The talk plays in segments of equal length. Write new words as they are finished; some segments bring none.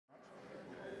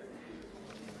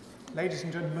Ladies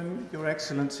and gentlemen, Your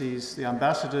Excellencies, the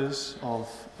ambassadors of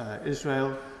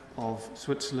Israel, of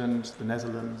Switzerland, the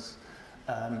Netherlands,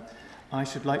 I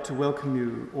should like to welcome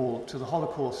you all to the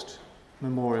Holocaust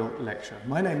Memorial Lecture.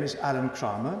 My name is Alan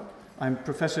Kramer. I'm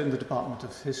Professor in the Department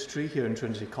of History here in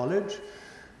Trinity College.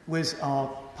 With our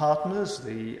partners,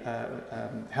 the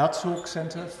Herzog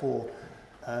Center for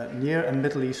Near and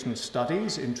Middle Eastern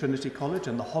Studies in Trinity College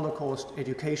and the Holocaust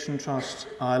Education Trust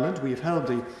Ireland, we've held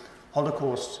the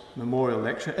Holocaust Memorial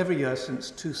Lecture every year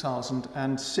since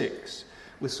 2006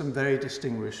 with some very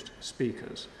distinguished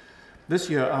speakers. This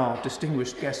year our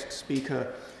distinguished guest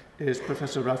speaker is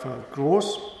Professor Raphael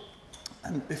Gross.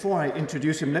 And before I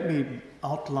introduce him, let me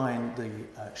outline the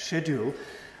schedule.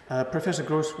 Professor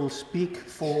Gross will speak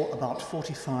for about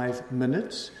 45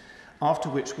 minutes, after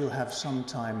which we'll have some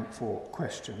time for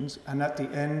questions. And at the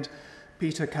end,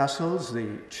 Peter Cassels,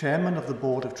 the chairman of the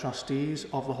Board of Trustees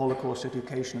of the Holocaust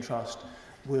Education Trust,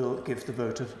 will give the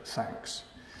vote of thanks.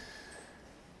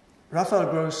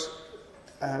 Raphael Gross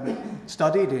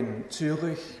studied in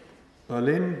Zurich,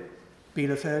 Berlin,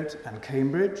 Bielefeld and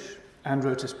Cambridge, and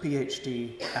wrote his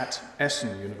PhD at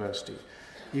Essen University.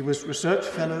 He was research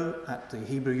fellow at the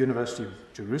Hebrew University of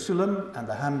Jerusalem and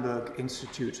the Hamburg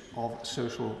Institute of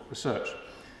Social Research.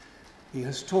 He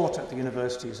has taught at the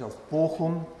universities of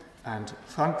Bochum and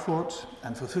Frankfurt,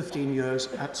 and for 15 years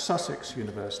at Sussex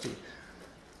University.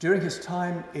 During his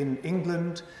time in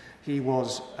England, he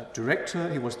was the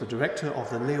director of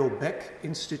the Leo Baeck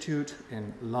Institute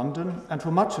in London, and for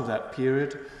much of that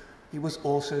period, he was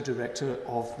also director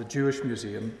of the Jewish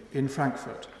Museum in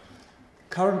Frankfurt.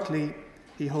 Currently,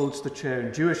 he holds the chair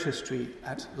in Jewish history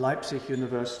at Leipzig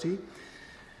University.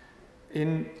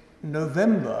 In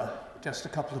November, just a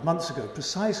couple of months ago,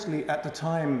 precisely at the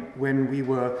time when we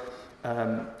were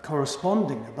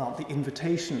corresponding about the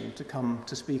invitation to come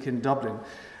to speak in Dublin,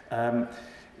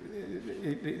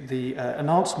 the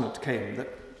announcement came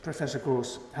that Professor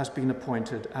Gross has been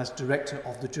appointed as director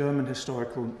of the German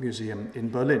Historical Museum in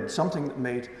Berlin, something that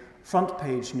made front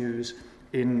page news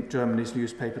in Germany's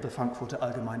newspaper, the Frankfurter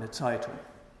Allgemeine Zeitung.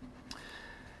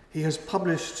 He has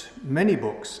published many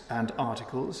books and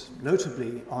articles,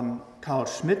 notably on Carl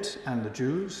Schmitt and the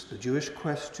Jews, the Jewish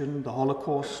question, the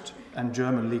Holocaust, and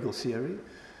German legal theory.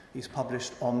 He's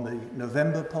published on the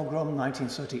November pogrom,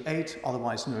 1938,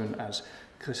 otherwise known as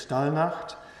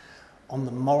Kristallnacht, on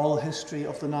the moral history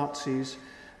of the Nazis,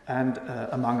 and,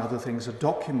 among other things, a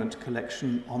document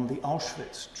collection on the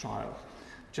Auschwitz trial,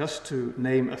 just to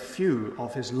name a few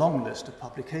of his long list of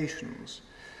publications.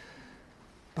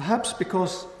 Perhaps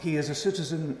because he is a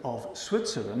citizen of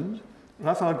Switzerland,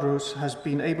 Raphael Gross has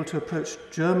been able to approach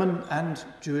German and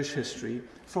Jewish history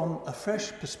from a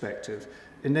fresh perspective,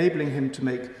 enabling him to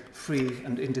make free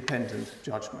and independent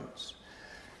judgments.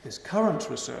 His current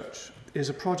research is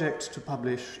a project to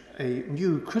publish a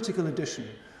new critical edition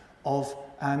of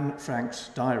Anne Frank's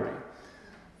diary.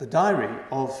 The diary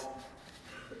of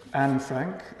Anne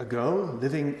Frank, a girl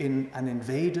living in an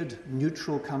invaded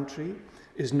neutral country,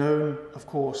 is known, of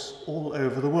course, all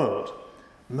over the world.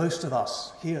 Most of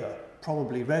us here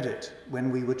probably read it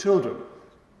when we were children,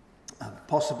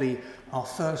 possibly our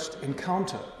first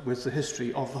encounter with the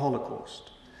history of the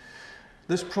Holocaust.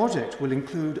 This project will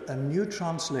include a new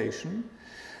translation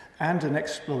and an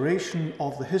exploration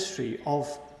of the history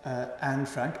of Anne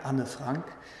Frank,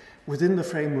 within the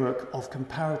framework of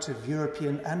comparative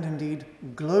European and indeed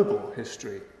global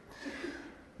history.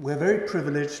 We're very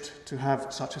privileged to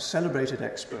have such a celebrated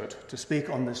expert to speak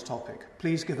on this topic.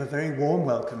 Please give a very warm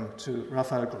welcome to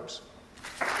Raphael Gross.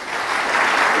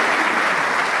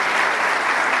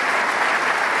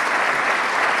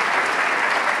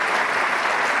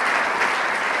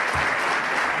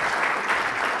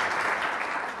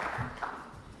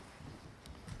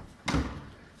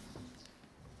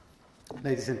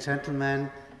 Ladies and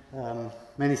gentlemen,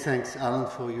 many thanks, Alan,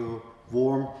 for your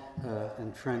warm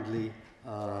and friendly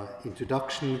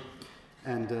introduction.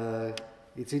 And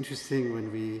it's interesting,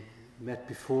 when we met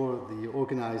before, the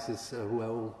organizers, who I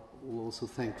will also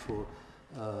thank for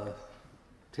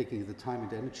taking the time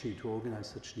and energy to organize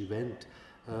such an event,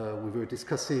 we were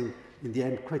discussing in the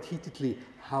end quite heatedly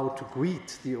how to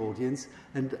greet the audience.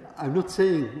 And I'm not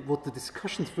saying what the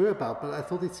discussions were about, but I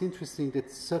thought it's interesting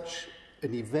that such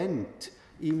an event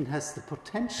even has the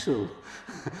potential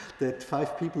that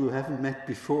 5 people who haven't met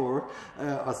before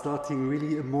are starting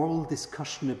really a moral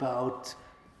discussion about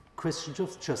questions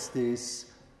of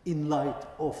justice in light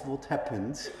of what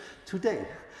happened today.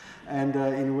 And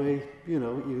in a way, you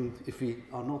know, even if we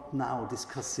are not now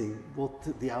discussing what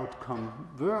the outcome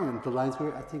were and the lines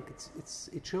were, I think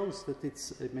it shows that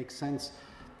it makes sense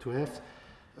to have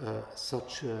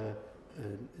such a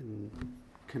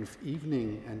kind of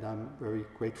evening, and I'm very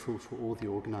grateful for all the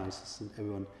organizers and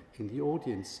everyone in the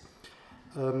audience.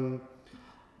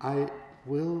 I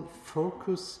will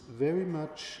focus very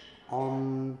much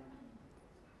on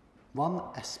one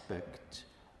aspect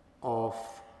of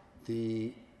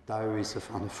the diaries of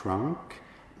Anne Frank,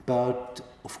 but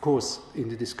of course in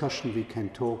the discussion we can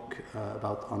talk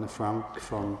about Anne Frank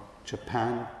from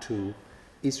Japan to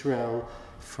Israel,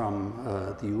 from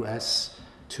the US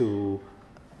to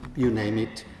you name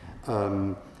it,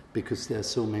 because there are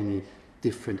so many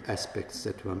different aspects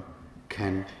that one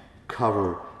can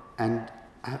cover. And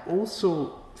I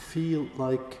also feel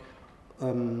like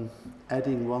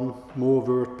adding one more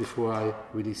word before I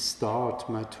really start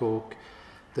my talk,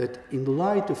 that in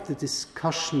light of the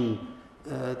discussion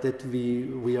that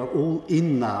we are all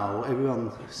in now,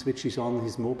 everyone switches on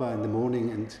his mobile in the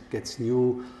morning and gets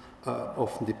new,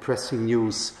 often depressing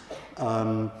news,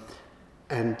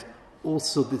 and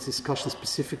also the discussion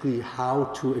specifically how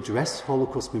to address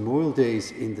Holocaust Memorial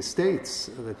Days in the States,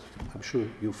 that I'm sure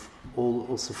you've all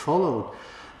also followed.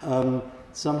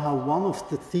 Somehow one of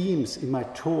the themes in my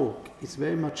talk is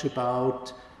very much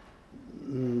about,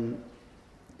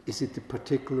 is it a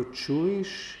particular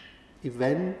Jewish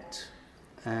event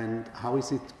and how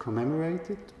is it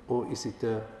commemorated, or is it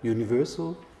a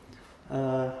universal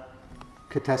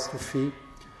catastrophe?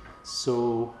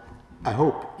 So I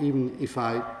hope, even if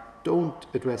I don't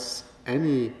address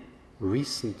any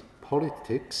recent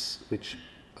politics, which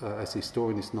as a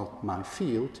historian is not my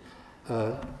field,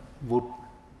 what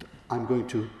I'm going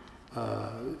to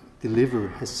deliver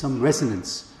has some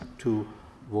resonance to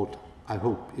what I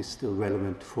hope is still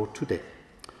relevant for today.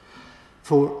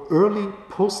 For early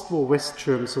post-war West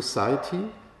German society,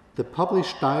 the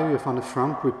published diary of Anne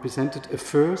Frank represented a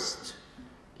first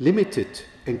limited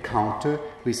encounter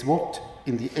with what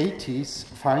in the 80s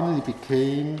finally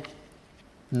became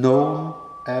known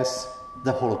as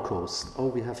the Holocaust. Oh,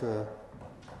 we have a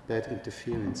bad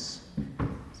interference.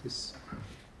 This.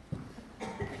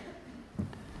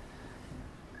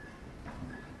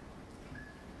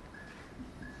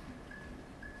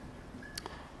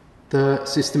 The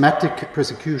systematic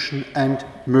persecution and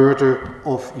murder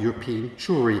of European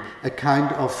Jewry, a kind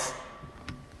of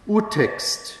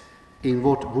urtext in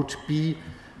what would be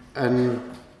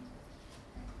an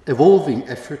evolving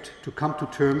effort to come to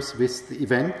terms with the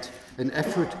event, an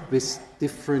effort with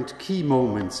different key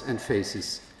moments and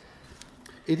phases.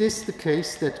 It is the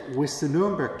case that with the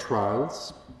Nuremberg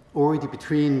trials, already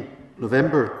between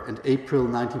November and April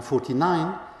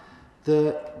 1949,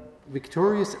 the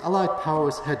victorious Allied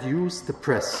powers had used the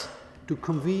press to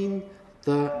convene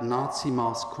the Nazi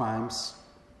mass crimes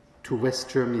to West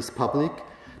Germany's public.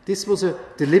 This was a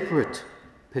deliberate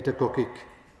pedagogic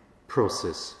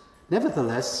process.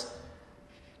 Nevertheless,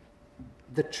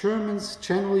 the Germans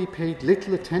generally paid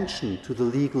little attention to the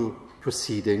legal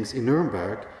proceedings in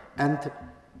Nuremberg, and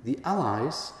the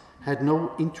Allies had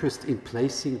no interest in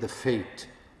placing the fate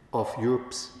of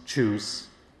Europe's Jews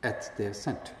at their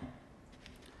center.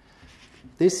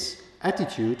 This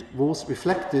attitude was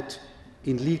reflected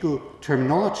in legal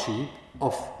terminology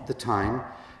of the time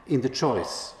in the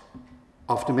choice,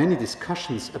 after many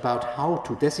discussions about how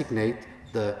to designate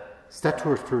the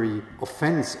statutory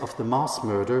offense of the mass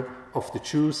murder of the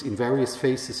Jews in various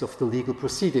phases of the legal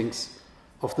proceedings,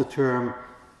 of the term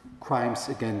crimes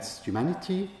against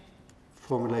humanity,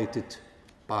 formulated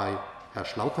by Herr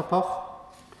Schlauterbach,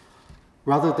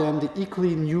 rather than the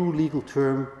equally new legal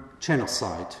term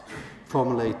genocide,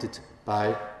 formulated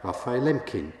by Raphael,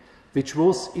 which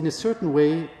was in a certain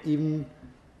way even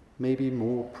maybe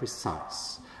more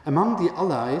precise. Among the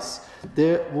Allies,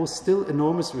 there was still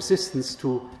enormous resistance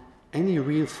to any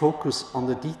real focus on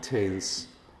the details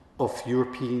of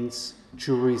Europeans'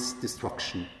 Jewry's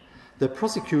destruction. The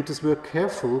prosecutors were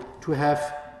careful to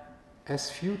have as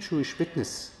few Jewish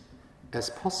witnesses as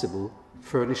possible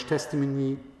furnish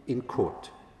testimony in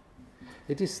court.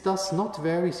 It is thus not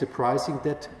very surprising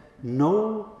that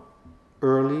no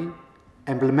early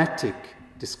emblematic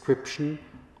description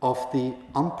of the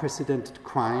unprecedented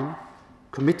crime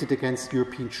committed against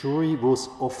European Jewry was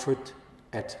offered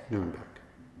at Nuremberg.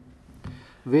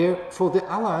 Where for the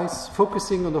Allies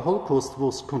focusing on the Holocaust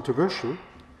was controversial,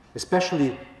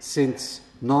 especially since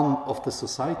none of the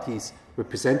societies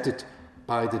represented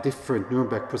by the different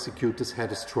Nuremberg prosecutors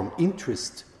had a strong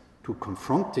interest to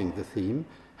confronting the theme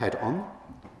head-on,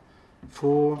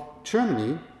 for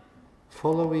Germany,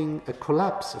 following a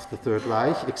collapse of the Third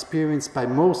Reich experienced by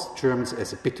most Germans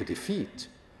as a bitter defeat,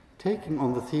 taking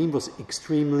on the theme was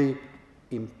extremely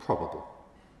improbable.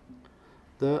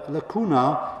 The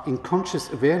lacuna in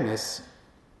conscious awareness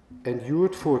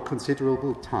endured for a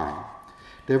considerable time.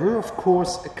 There were, of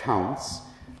course, accounts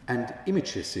and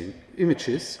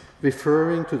images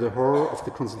referring to the horror of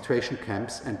the concentration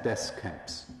camps and death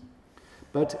camps.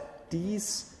 But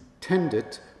these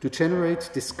tended to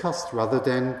generate disgust rather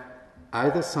than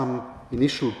either some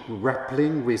initial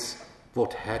grappling with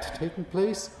what had taken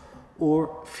place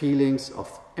or feelings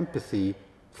of empathy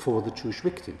for the Jewish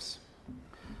victims.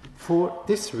 For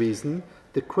this reason,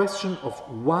 the question of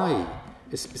why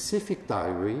a specific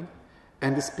diary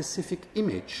and a specific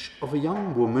image of a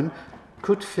young woman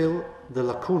could fill the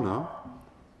lacuna,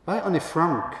 by Anne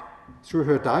Frank, through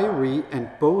her diary and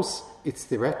both its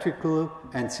theatrical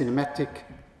and cinematic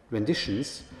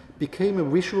renditions, became a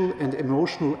visual and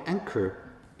emotional anchor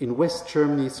in West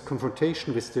Germany's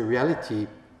confrontation with the reality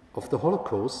of the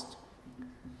Holocaust,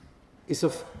 is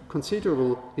of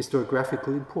considerable historiographical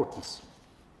importance.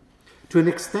 To an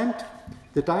extent,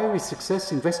 the diary's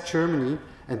success in West Germany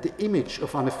and the image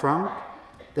of Anne Frank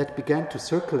that began to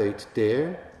circulate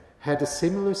there had a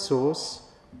similar source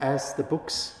as the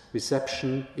book's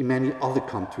reception in many other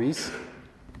countries,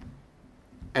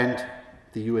 and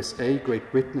the USA,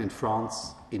 Great Britain, and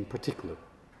France in particular.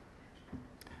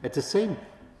 At the same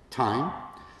time,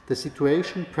 the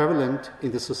situation prevalent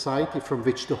in the society from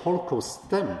which the Holocaust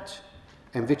stemmed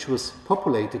and which was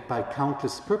populated by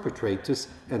countless perpetrators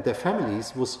and their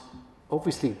families was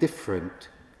obviously different.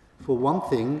 For one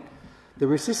thing, the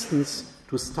resistance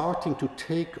to starting to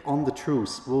take on the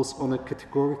truth was on a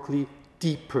categorically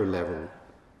deeper level.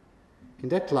 In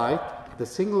that light, the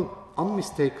single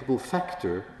unmistakable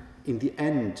factor in the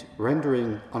end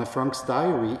rendering Anne Frank's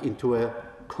diary into a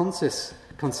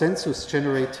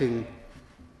consensus-generating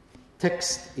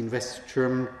text in West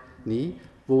Germany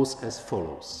was as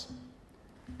follows.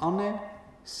 Anne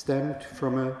stemmed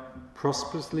from a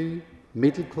prosperously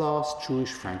middle-class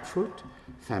Jewish Frankfurt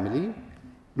family,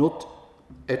 not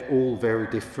at all very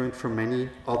different from many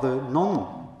other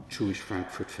non-Jewish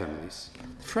Frankfurt families.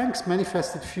 The Franks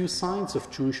manifested few signs of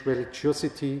Jewish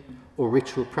religiosity or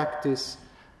ritual practice,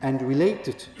 and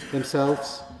related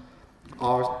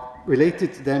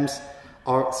them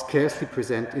are scarcely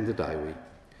present in the diary.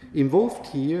 Involved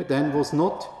here then was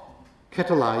not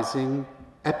catalyzing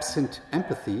absent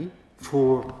empathy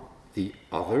for the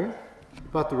other,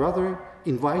 but rather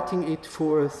inviting it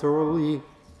for a thoroughly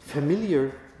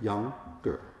familiar young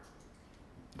girl.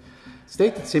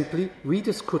 Stated simply,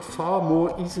 readers could far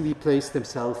more easily place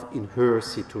themselves in her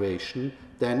situation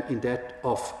than in that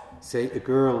of, say, a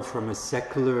girl from a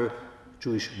secular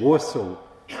Jewish Warsaw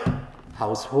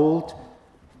household,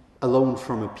 alone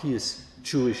from a pious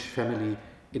Jewish family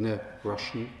in a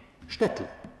Russian shtetl.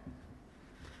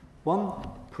 One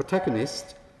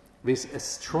protagonist with a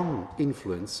strong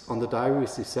influence on the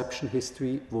diary's reception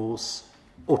history was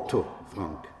Otto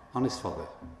Frank, Anne's father.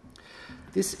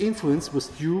 This influence was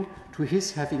due to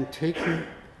his having taken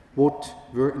what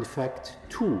were in fact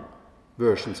two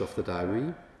versions of the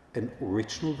diary, an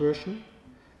original version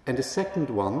and a second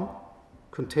one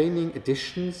containing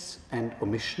additions and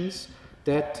omissions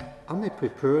that Anne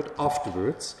prepared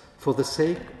afterwards for the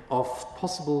sake of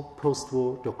possible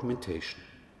post-war documentation,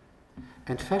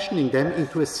 and fashioning them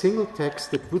into a single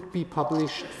text that would be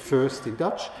published first in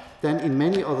Dutch, then in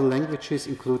many other languages,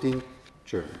 including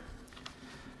German.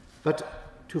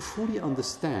 But to fully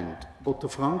understand Otto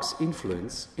Frank's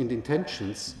influence and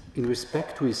intentions in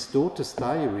respect to his daughter's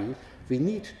diary, we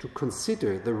need to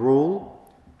consider the role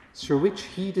through which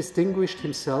he distinguished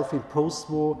himself in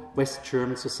post-war West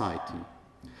German society.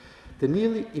 The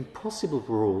nearly impossible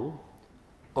role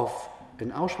of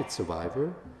an Auschwitz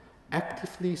survivor,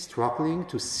 actively struggling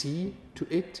to see to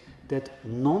it that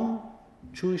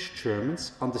non-Jewish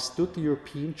Germans understood the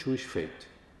European Jewish fate.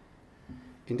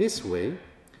 In this way,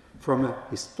 from a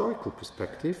historical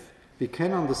perspective, we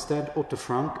can understand Otto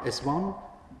Frank as one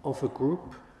of a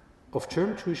group of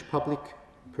German Jewish public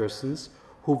persons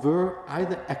who were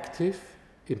either active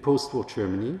in post-war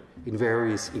Germany in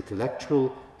various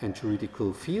intellectual and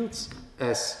juridical fields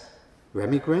as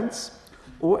remigrants,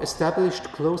 or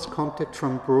established close contact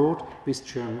from abroad with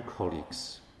German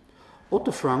colleagues.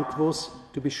 Otto Frank was,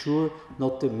 to be sure,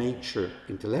 not the major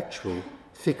intellectual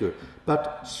figure,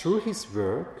 but through his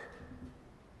work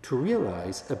to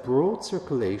realize a broad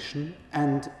circulation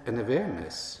and an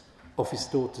awareness of his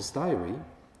daughter's diary,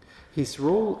 his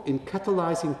role in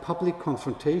catalyzing public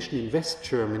confrontation in West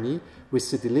Germany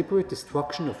with the deliberate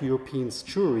destruction of European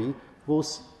Jewry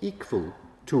was equal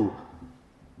to,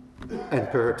 and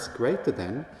perhaps greater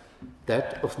than,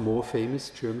 that of more famous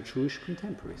German Jewish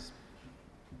contemporaries.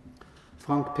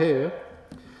 Frank Peer,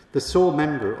 the sole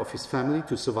member of his family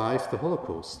to survive the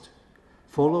Holocaust,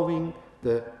 following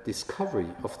the discovery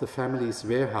of the family's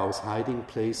warehouse hiding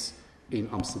place in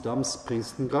Amsterdam's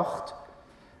Prinsengracht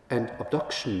and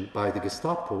abduction by the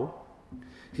Gestapo.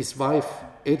 His wife,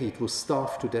 Edith, was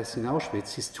starved to death in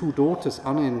Auschwitz. His two daughters,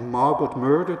 Anne and Margot,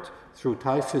 murdered through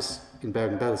typhus in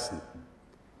Bergen-Belsen.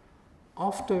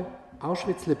 After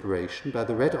Auschwitz liberation by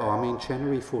the Red Army in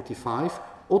January 1945,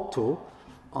 Otto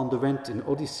underwent an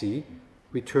odyssey,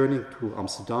 returning to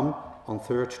Amsterdam on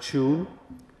 3rd June,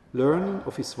 learning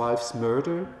of his wife's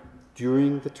murder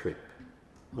during the trip.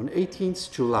 On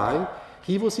 18th July,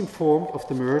 he was informed of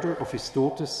the murder of his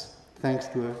daughters thanks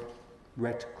to a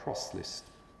Red Cross list.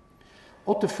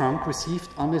 Otto Frank received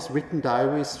Anne's written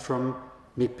diaries from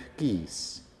Mip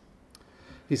Gies,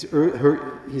 his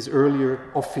earlier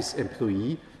office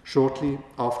employee, shortly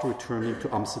after returning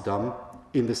to Amsterdam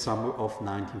in the summer of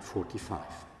 1945.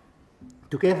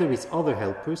 Together with other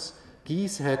helpers,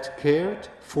 Gies had cared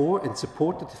for and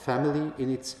supported the family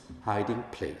in its hiding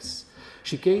place.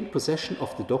 She gained possession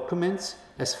of the documents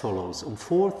as follows. On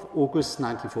 4th August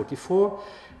 1944,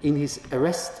 in his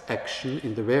arrest action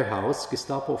in the warehouse,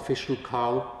 Gestapo official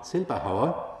Karl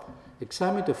Silberhauer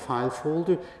examined a file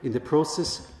folder, in the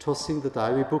process tossing the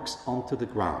diary books onto the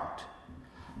ground.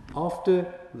 After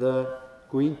the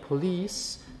Green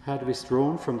Police had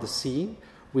withdrawn from the scene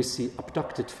with the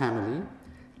abducted family,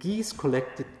 Gies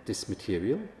collected this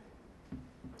material,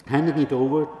 handing it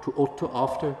over to Otto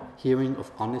after hearing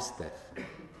of Anne's death.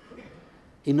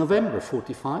 In November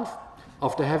 1945,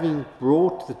 after having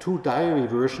brought the two diary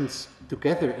versions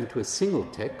together into a single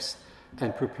text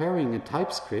and preparing a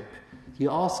typescript, he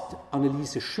asked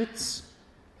Anneliese Schütz,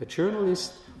 a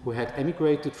journalist who had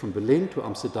emigrated from Berlin to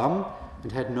Amsterdam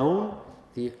and had known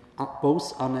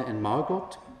both Anne and Margot,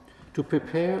 to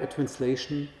prepare a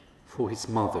translation for his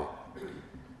mother.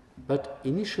 But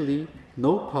initially,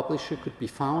 no publisher could be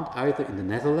found either in the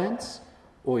Netherlands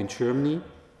or in Germany.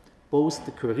 Both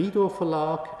the Corridor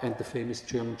Verlag and the famous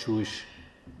German Jewish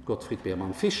Gottfried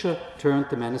Beermann Fischer turned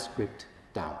the manuscript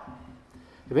down.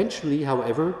 Eventually,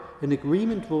 however, an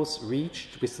agreement was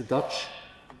reached with the Dutch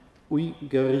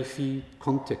Uyghurifi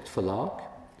Contact Verlag.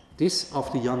 This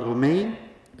after Jan Romein,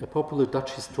 a popular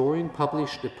Dutch historian,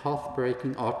 published a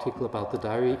path-breaking article about the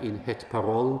diary in Het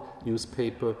Parool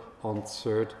newspaper on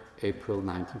 3rd April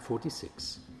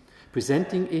 1946,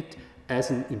 presenting it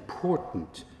as an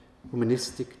important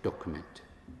humanistic document.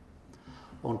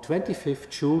 On 25th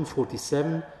June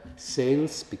 1947,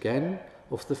 sales began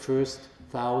of the first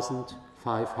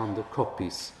 1,500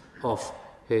 copies of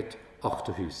Het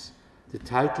Achterhuis. The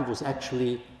title was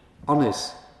actually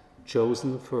Anne's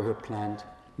chosen for her planned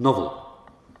novel.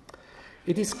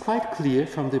 It is quite clear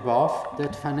from the above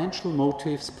that financial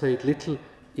motives played little,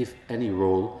 if any,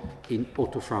 role in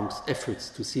Otto Frank's efforts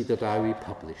to see the diary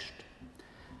published.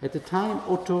 At the time,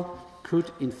 Otto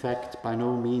could, in fact, by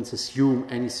no means assume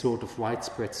any sort of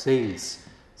widespread sales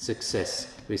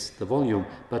success with the volume,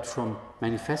 but from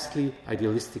manifestly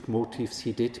idealistic motives,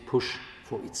 he did push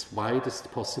for its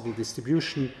widest possible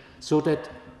distribution, so that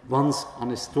once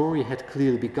Anne's story had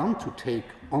clearly begun to take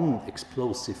on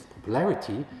explosive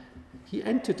popularity, he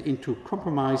entered into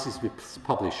compromises with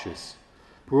publishers,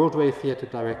 Broadway theatre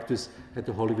directors, and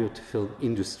the Hollywood film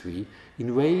industry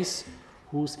in ways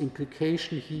whose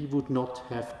implication he would not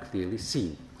have clearly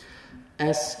seen.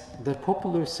 As the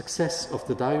popular success of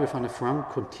the Diary of Anne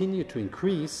Frank continued to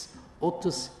increase,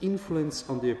 Otto's influence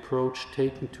on the approach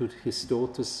taken to his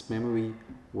daughter's memory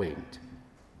waned.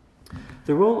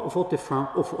 The role of Otto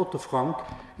Frank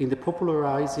in the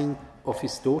popularizing of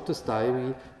his daughter's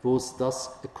diary was thus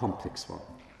a complex one.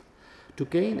 To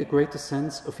gain a greater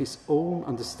sense of his own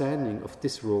understanding of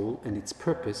this role and its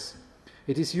purpose,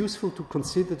 it is useful to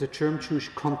consider the German-Jewish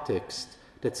context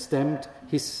that stemmed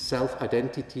his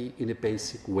self-identity in a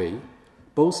basic way,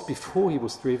 both before he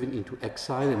was driven into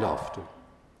exile and after.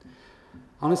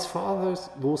 Anne's father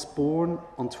was born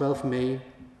on 12 May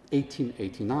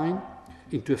 1889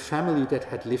 into a family that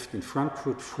had lived in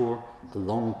Frankfurt for a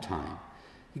long time.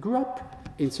 He grew up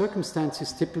in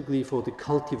circumstances typically for the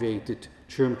cultivated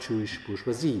German-Jewish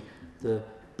bourgeoisie, the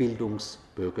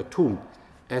Bildungsbürgertum,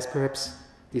 as perhaps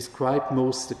described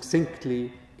most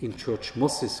succinctly in George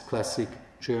Moss's classic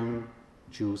German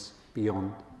Jews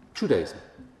Beyond Judaism.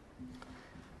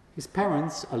 His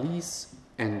parents, Alice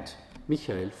and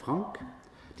Michael Frank,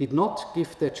 did not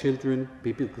give their children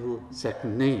biblical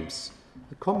second names,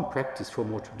 a common practice for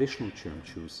more traditional German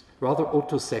Jews. Rather,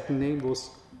 Otto's second name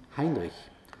was Heinrich.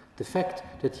 The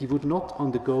fact that he would not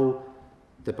undergo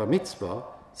the bar mitzvah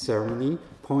ceremony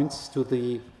points to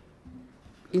the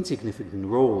insignificant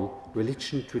role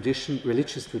religious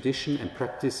tradition and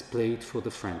practice played for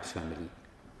the Frank family.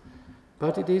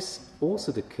 But it is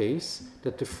also the case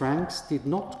that the Franks did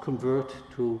not convert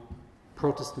to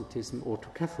Protestantism or to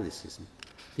Catholicism.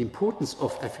 The importance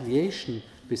of affiliation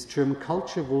with German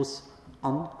culture was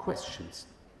unquestioned.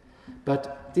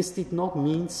 But this did not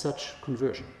mean such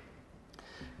conversion.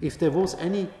 If there was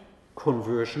any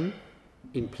conversion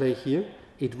in play here,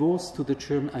 it was to the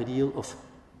German ideal of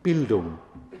Bildung,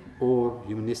 or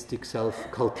humanistic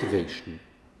self-cultivation.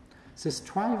 The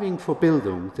striving for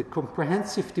Bildung, the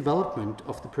comprehensive development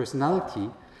of the personality,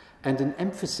 and an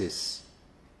emphasis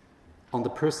on the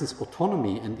person's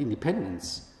autonomy and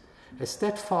independence, a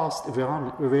steadfast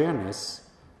awareness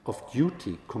of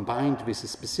duty combined with a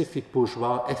specific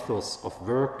bourgeois ethos of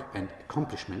work and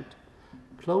accomplishment,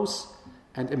 close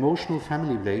and emotional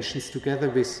family relations together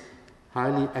with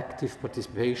highly active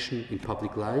participation in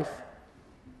public life.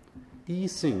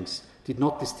 These things did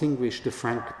not distinguish the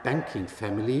Frank banking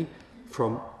family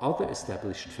from other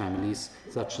established families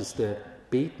such as the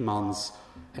Bethmanns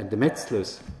and the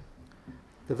Metzlers.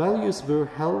 The values were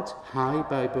held high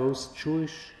by both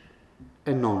Jewish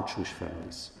and non-Jewish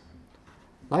families.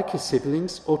 Like his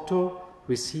siblings, Otto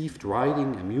received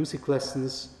riding and music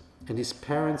lessons, and his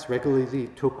parents regularly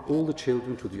took all the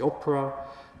children to the opera.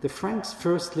 The Franks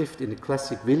first lived in a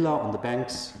classic villa on the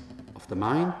banks of the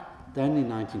Main. Then in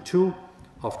 1902,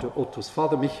 after Otto's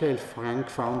father Michael Frank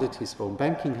founded his own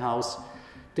banking house,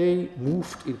 they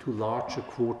moved into larger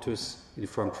quarters in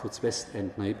Frankfurt's West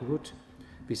End neighborhood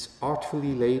with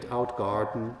artfully laid out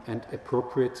garden and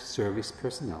appropriate service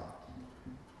personnel.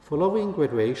 Following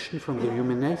graduation from the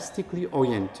humanistically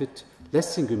oriented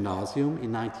Lessing Gymnasium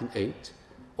in 1908,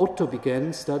 Otto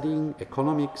began studying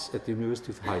economics at the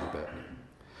University of Heidelberg.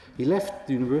 He left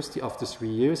the university after 3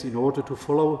 years in order to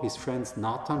follow his friend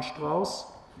Nathan Strauss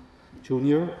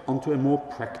Jr. onto a more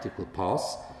practical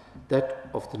path, that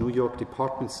of the New York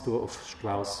department store of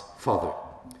Strauss' father.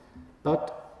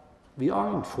 But we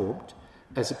are informed,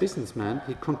 as a businessman,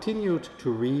 he continued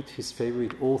to read his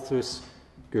favorite authors,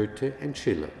 Goethe and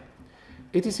Schiller.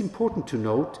 It is important to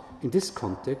note in this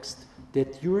context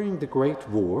that during the Great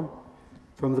War,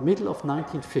 from the middle of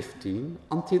 1915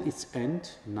 until its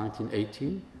end in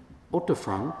 1918, Otto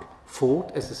Frank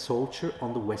fought as a soldier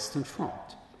on the Western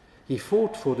Front. He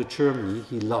fought for the Germany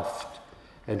he loved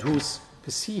and whose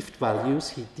perceived values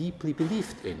he deeply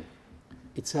believed in,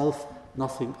 itself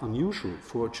nothing unusual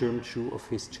for a German Jew of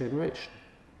his generation.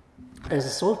 As a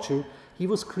soldier, he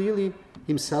was clearly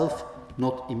himself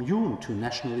not immune to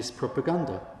nationalist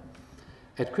propaganda.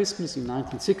 At Christmas in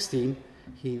 1916,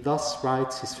 he thus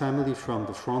writes his family from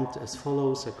the front as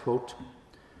follows, I quote,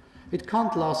 "It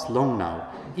can't last long now,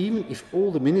 even if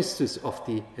all the ministers of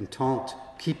the Entente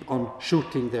keep on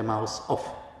shooting their mouths off."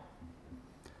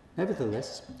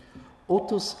 Nevertheless,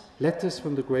 Otto's letters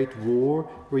from the Great War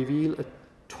reveal a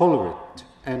tolerant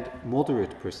and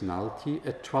moderate personality,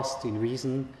 a trust in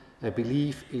reason, a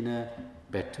belief in a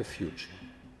better future.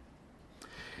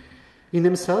 In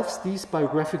themselves, these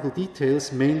biographical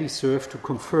details mainly serve to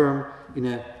confirm, in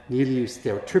a nearly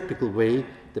stereotypical way,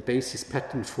 the basis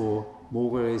pattern for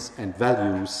mores and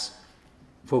values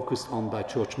focused on by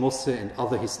George Mosse and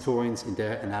other historians in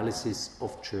their analysis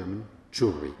of German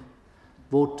Jewry.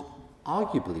 What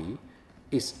arguably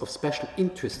is of special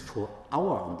interest for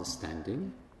our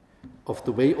understanding of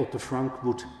the way Otto Frank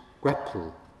would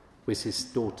grapple with his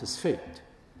daughter's fate,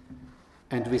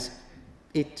 and with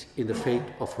it in the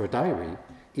fate of her diary,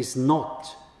 is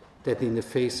not that in the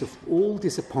face of all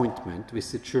disappointment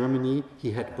with the Germany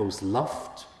he had both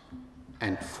loved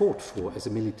and fought for as a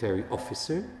military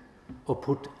officer, or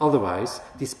put otherwise,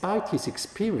 despite his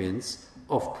experience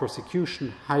of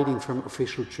prosecution hiding from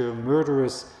official German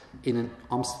murderers in an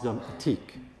Amsterdam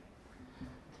attic,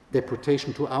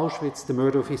 deportation to Auschwitz, the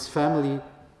murder of his family,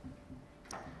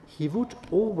 he would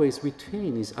always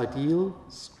retain his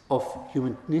ideals of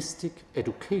humanistic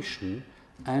education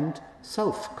and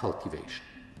self-cultivation.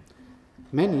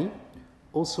 Many,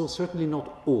 also certainly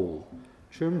not all,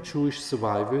 German Jewish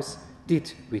survivors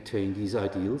did retain these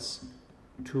ideals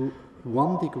to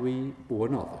one degree or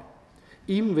another,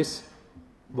 even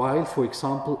while, for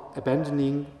example,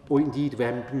 abandoning or indeed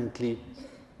vehemently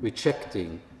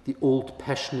rejecting the old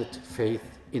passionate faith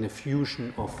in a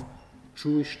fusion of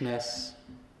Jewishness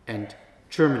and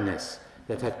Germanness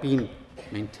that had been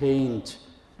maintained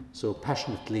so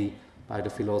passionately by the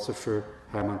philosopher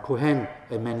Hermann Cohen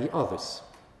and many others,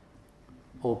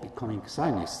 or becoming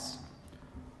Zionists,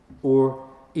 or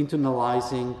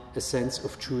internalizing a sense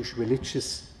of Jewish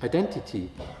religious identity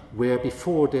where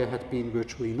before there had been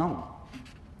virtually none.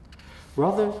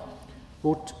 Rather,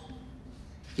 what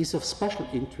is of special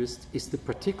interest is the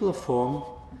particular form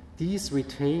these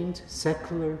retained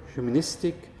secular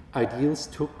humanistic ideals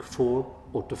took for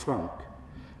Otto Frank,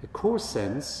 a core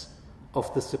sense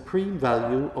of the supreme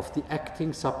value of the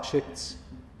acting subject's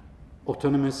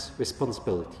autonomous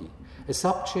responsibility, a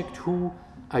subject who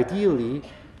ideally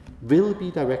will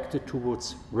be directed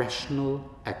towards rational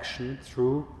action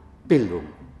through Bildung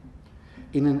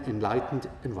in an enlightened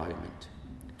environment.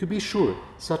 To be sure,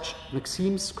 such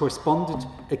maxims corresponded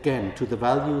again to the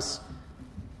values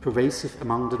pervasive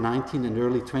among the 19th and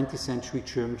early 20th century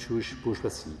German Jewish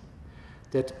bourgeoisie,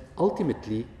 that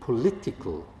ultimately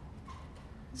political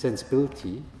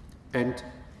sensibility and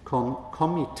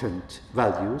concomitant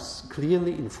values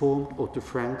clearly informed Otto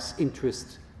Frank's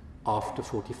interest after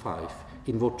 45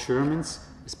 in what Germans,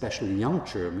 especially young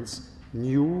Germans,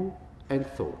 knew and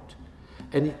thought.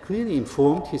 And it clearly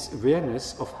informed his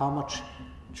awareness of how much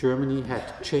Germany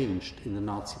had changed in the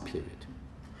Nazi period.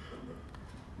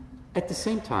 At the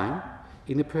same time,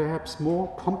 in a perhaps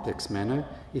more complex manner,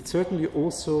 it certainly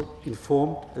also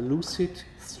informed a lucid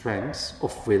strength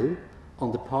of will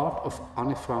on the part of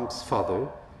Anne Frank's father,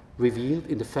 revealed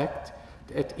in the fact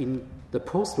that in the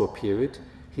post-war period,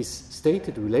 his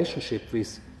stated relationship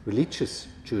with religious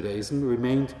Judaism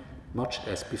remained much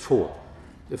as before.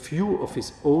 A few of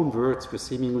his own words were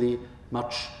seemingly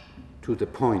much to the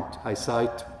point. I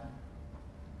cite,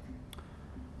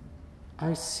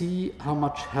 "I see how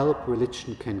much help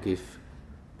religion can give,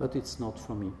 but it's not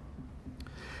for me."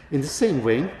 In the same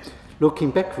way,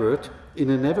 looking backward, in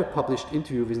a never-published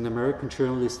interview with an American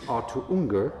journalist, Arthur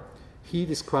Unger, he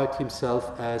described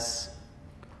himself as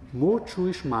more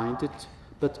Jewish-minded,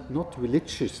 but not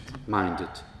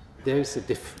religious-minded. There is a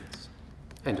difference.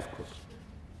 End of quote.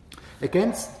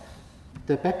 Against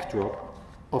the backdrop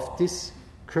of this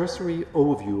cursory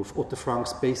overview of Otto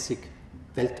Frank's basic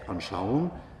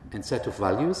Weltanschauung and set of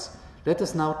values, let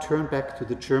us now turn back to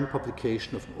the German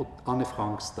publication of Anne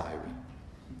Frank's diary.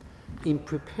 In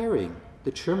preparing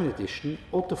the German edition,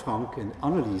 Otto Frank and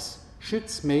Annelies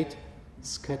Schütz made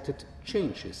scattered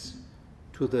changes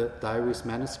to the diary's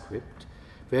manuscript,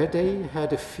 where they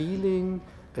had a feeling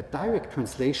a direct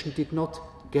translation did not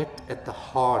get at the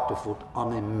heart of what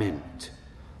Anne meant,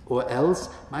 or else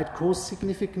might cause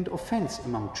significant offense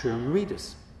among German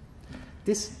readers.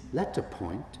 This latter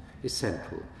point is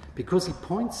central, because it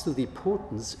points to the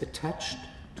importance attached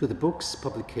to the book's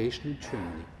publication in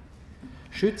Germany.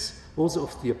 Schütz was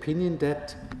of the opinion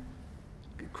that,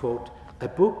 quote, "a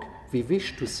book we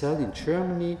wish to sell in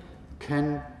Germany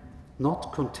can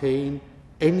not contain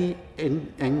any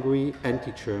angry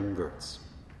anti-German words,"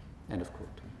 end of quote.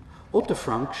 Otto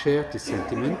Frank shared this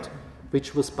sentiment,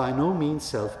 which was by no means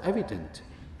self-evident.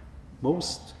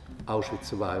 Most Auschwitz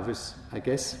survivors, I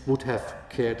guess, would have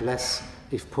cared less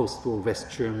if post-war West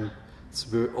Germans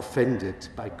were offended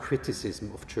by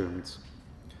criticism of Germans.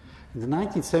 In the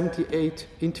 1978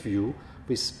 interview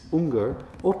with Unger,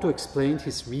 Otto explained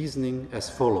his reasoning as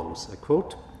follows, I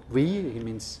quote, "We," he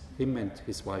means him and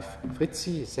his wife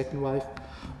Fritzi, his second wife,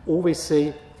 "always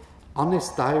say, Anne's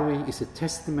diary is a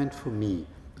testament for me.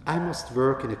 I must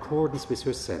work in accordance with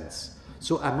her sense.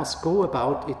 So I must go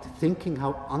about it thinking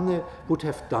how Anne would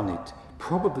have done it.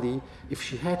 Probably, if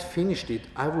she had finished it,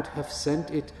 I would have sent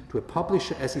it to a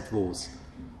publisher as it was.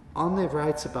 Anne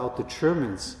writes about the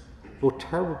Germans, what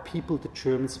terrible people the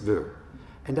Germans were.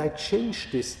 And I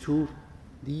changed this to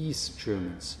these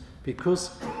Germans,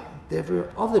 because there were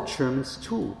other Germans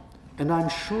too. And I'm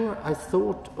sure I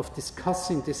thought of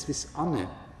discussing this with Anne.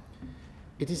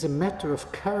 It is a matter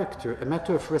of character, a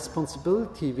matter of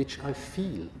responsibility which I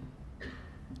feel."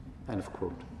 End of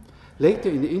quote. Later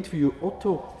in the interview,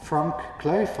 Otto Frank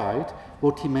clarified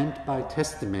what he meant by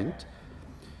testament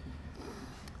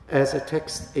as a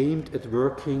text aimed at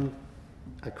working,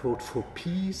 I quote, "for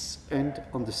peace and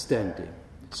understanding,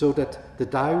 so that the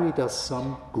diary does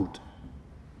some good."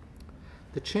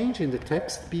 The change in the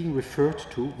text being referred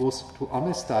to was to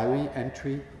Anne's diary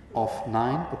entry of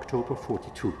 9 October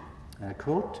 42. I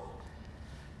quote,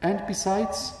 "And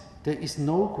besides, there is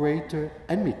no greater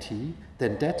enmity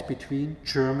than that between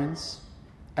Germans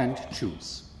and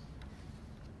Jews."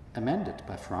 Amended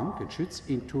by Frank and Schütz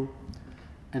into,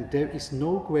 "And there is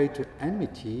no greater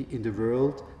enmity in the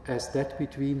world as that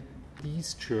between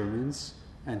these Germans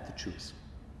and the Jews."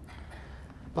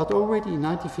 But already in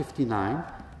 1959,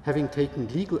 having taken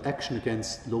legal action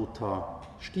against Lothar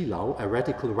Stielau, a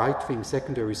radical right-wing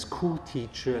secondary school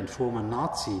teacher and former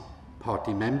Nazi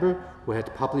Party member who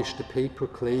had published a paper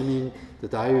claiming the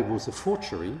diary was a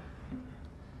forgery,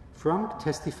 Frank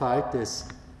testified that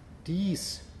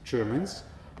these Germans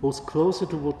was closer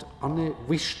to what Anne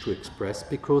wished to express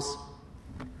because,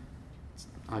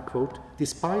 I quote,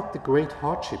 "despite the great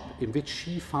hardship in which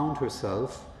she found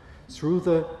herself through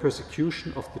the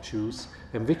persecution of the Jews,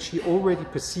 and which she already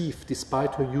perceived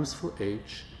despite her youthful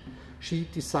age, she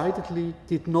decidedly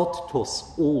did not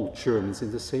toss all Germans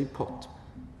in the same pot.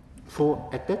 For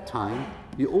at that time,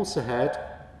 we also had,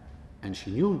 and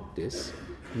she knew this,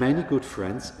 many good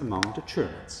friends among the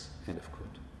Germans. End of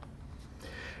quote.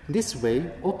 In this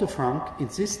way, Otto Frank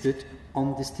insisted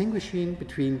on distinguishing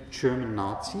between German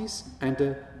Nazis and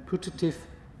a putative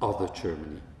other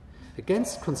Germany.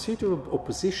 Against considerable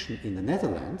opposition in the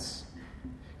Netherlands,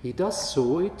 he thus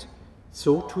saw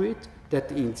to it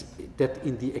that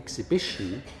in the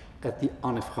exhibition at the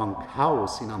Anne Frank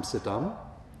House in Amsterdam,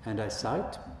 and I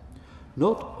cite,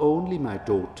 not only my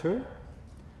daughter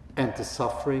and the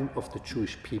suffering of the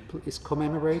Jewish people is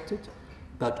commemorated,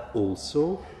 but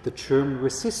also the German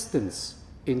resistance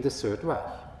in the Third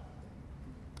Reich.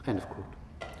 End of quote.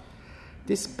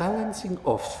 This balancing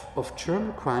off of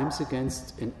German crimes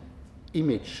against an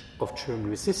image of German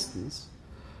resistance,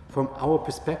 from our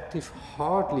perspective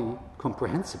hardly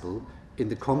comprehensible in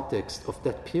the context of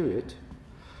that period,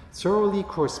 thoroughly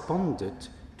corresponded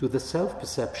to the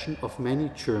self-perception of many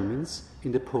Germans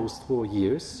in the post-war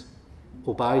years,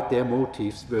 albeit their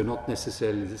motives were not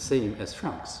necessarily the same as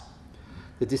Frank's.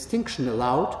 The distinction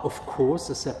allowed, of course,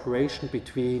 a separation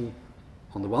between,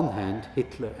 on the one hand,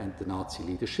 Hitler and the Nazi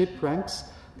leadership ranks,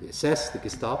 the SS, the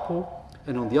Gestapo,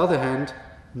 and on the other hand,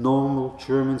 normal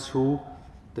Germans who,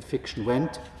 the fiction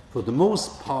went, for the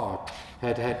most part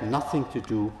had had nothing to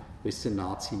do with the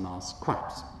Nazi mass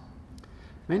crimes.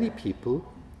 Many people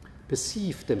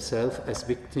perceived themselves as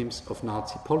victims of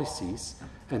Nazi policies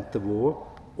and the war,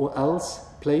 or else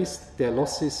placed their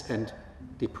losses and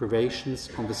deprivations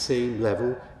on the same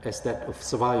level as that of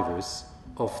survivors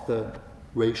of the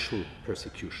racial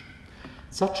persecution.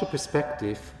 Such a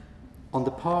perspective on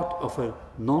the part of a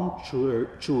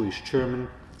non-Jewish German,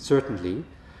 certainly,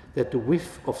 that the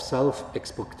whiff of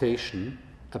self-exploitation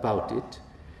about it,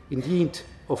 indeed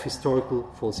of historical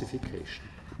falsification.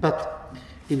 But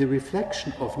in the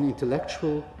reflection of an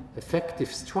intellectual,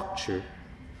 effective structure,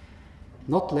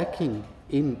 not lacking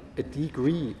in a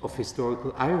degree of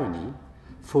historical irony,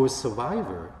 for a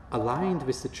survivor aligned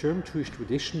with the German Jewish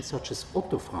tradition such as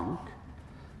Otto Frank,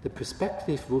 the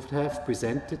perspective would have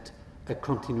presented a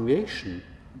continuation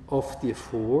of the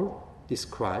afore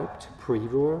described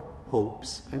pre-war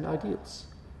hopes and ideals.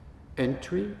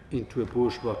 Entry into a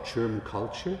bourgeois German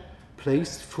culture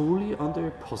placed fully under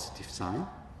a positive sign,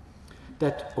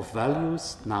 that of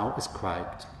values now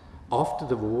ascribed, after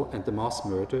the war and the mass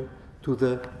murder, to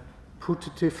the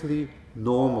putatively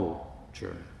normal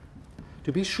German.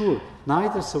 To be sure,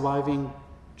 neither surviving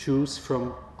Jews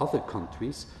from other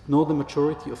countries, nor the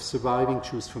majority of surviving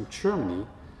Jews from Germany,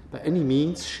 by any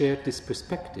means shared this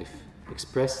perspective,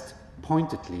 expressed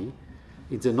pointedly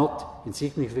in the not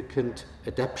insignificant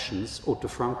adaptations Otto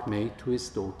Frank made to his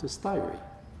daughter's diary.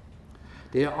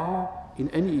 They are, in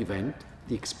any event,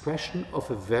 the expression of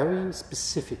a very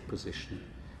specific position,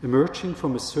 emerging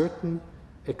from a certain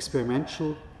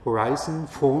experimental horizon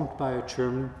formed by a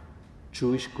German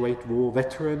Jewish Great War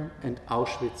veteran and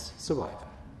Auschwitz survivor.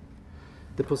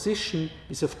 The position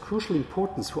is of crucial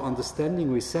importance for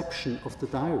understanding reception of the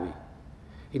diary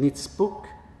in its book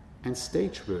and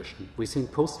stage version within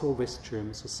post-war West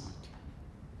German society.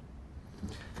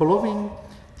 Following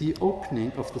the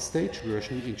opening of the stage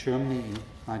version in Germany in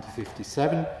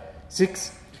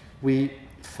 1957-6, we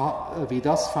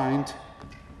thus find,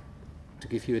 to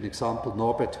give you an example,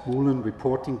 Norbert Muhlen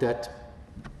reporting that,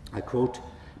 I quote,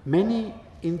 "Many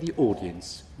in the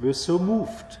audience were so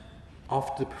moved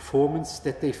after the performance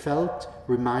that they felt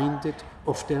reminded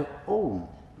of their own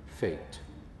fate.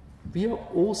 We've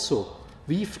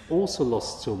also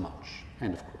lost so much,"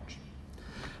 end of quote.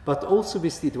 But also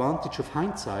with the advantage of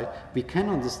hindsight, we can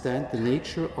understand the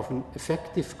nature of an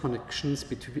effective connections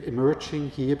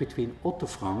emerging here between Otto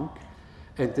Frank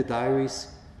and the diary's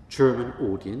German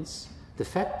audience. The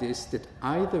fact is that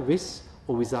either with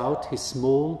or without his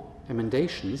small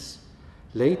emendations,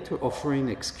 later offering an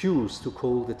excuse to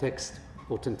call the text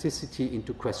authenticity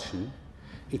into question,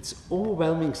 its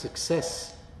overwhelming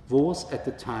success was at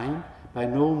the time by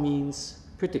no means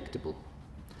predictable.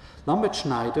 Lambert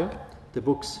Schneider, the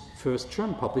book's first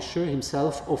German publisher,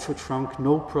 himself offered Frank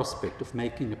no prospect of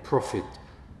making a profit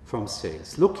from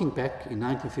sales. Looking back in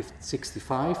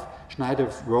 1965,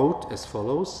 Schneider wrote as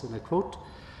follows, and I quote,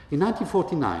 "In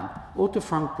 1949, Otto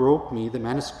Frank brought me the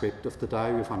manuscript of the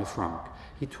Diary of Anne Frank.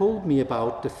 He told me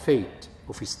about the fate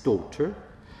of his daughter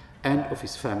and of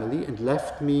his family and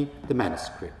left me the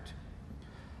manuscript.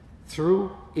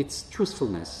 Through its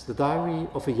truthfulness, the diary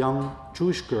of a young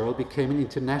Jewish girl became an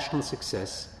international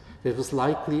success that was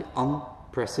likely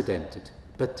unprecedented.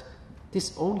 But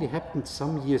this only happened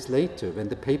some years later when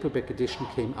the paperback edition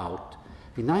came out.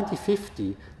 In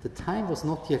 1950, the time was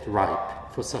not yet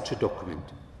ripe for such a document.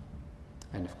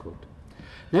 End of quote.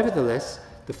 Nevertheless,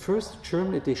 the first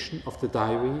German edition of the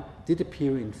diary did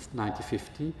appear in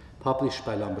 1950, published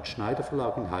by Lambert Schneider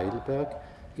Verlag in Heidelberg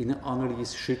in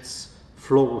Annelies Schütz's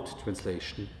flawed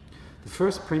translation. The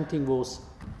first printing was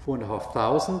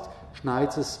 4,500.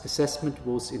 Schneider's assessment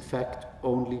was in fact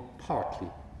only partly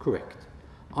correct.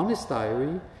 Anne's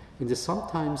diary, in the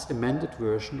sometimes amended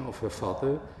version of her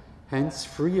father, hence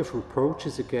free of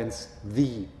reproaches against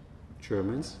the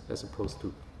Germans as opposed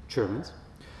to Germans,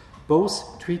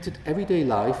 both treated everyday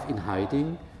life in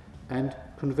hiding and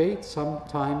conveyed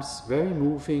sometimes very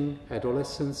moving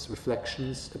adolescence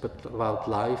reflections about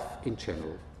life in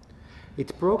general.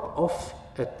 It broke off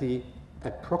at the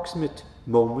approximate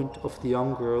moment of the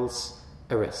young girl's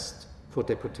arrest for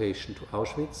deportation to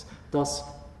Auschwitz, thus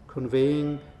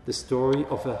conveying the story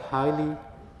of a highly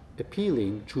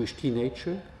appealing Jewish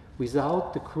teenager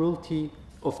without the cruelty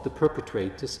of the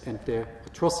perpetrators and their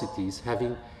atrocities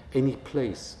having any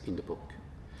place in the book.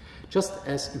 Just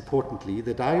as importantly,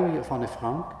 the diary of Anne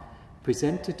Frank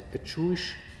presented a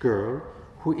Jewish girl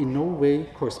who in no way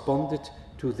corresponded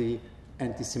to the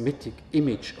anti-Semitic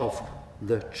image of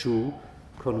the Jew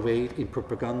conveyed in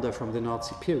propaganda from the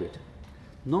Nazi period.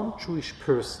 Non-Jewish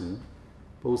person,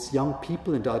 both young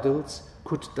people and adults,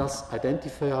 could thus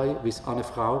identify with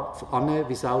Anne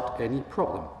without any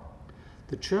problem.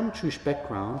 The German Jewish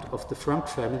background of the Frank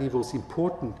family was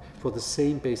important for the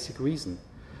same basic reason.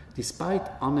 Despite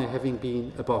Anne having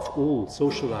been above all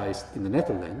socialized in the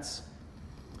Netherlands,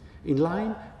 in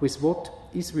line with what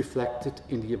is reflected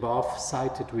in the above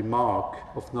cited remark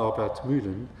of Norbert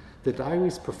Mühlen, the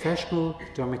diary's professional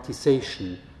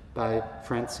dramatization by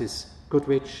Francis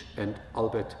Goodrich and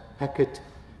Albert Hackett,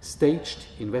 staged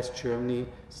in West Germany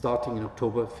starting in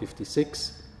October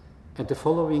 '56, and the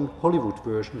following Hollywood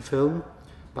version film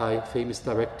by famous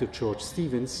director George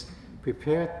Stevens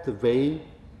prepared the way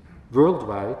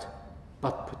worldwide,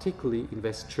 but particularly in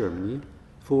West Germany,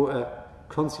 for a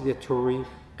conciliatory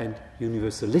and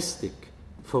universalistic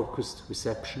focused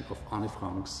reception of Anne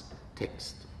Frank's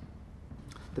text.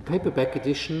 The paperback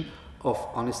edition of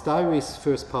Anne's diary is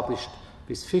first published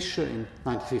with Fischer in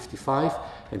 1955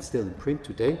 and still in print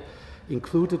today,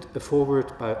 included a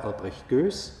foreword by Albrecht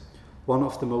Goes, one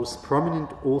of the most prominent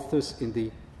authors in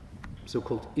the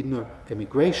so-called inner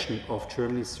emigration of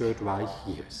Germany's Third Reich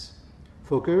years.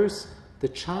 For Goes, the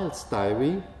child's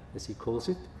diary, as he calls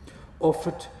it,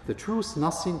 offered the truth,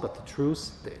 nothing but the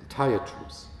truth, the entire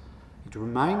truth. It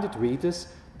reminded readers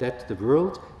that the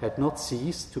world had not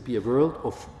ceased to be a world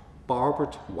of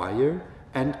barbed wire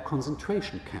and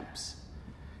concentration camps.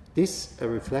 This a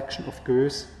reflection of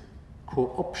Goe's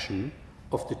co-option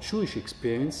of the Jewish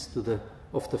experience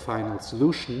of the final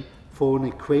solution for an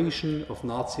equation of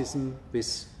Nazism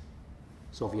with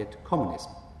Soviet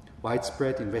communism,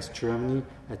 widespread in West Germany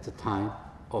at the time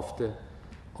of the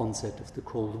onset of the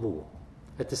Cold War.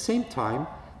 At the same time,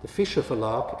 the Fischer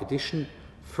Verlag edition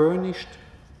furnished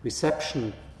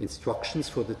reception instructions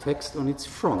for the text on its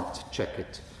front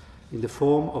jacket in the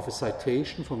form of a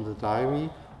citation from the diary,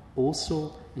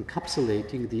 also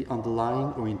encapsulating the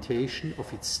underlying orientation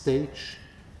of its stage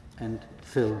and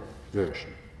film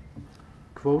version.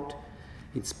 Quote,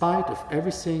 "In spite of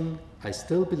everything, I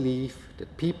still believe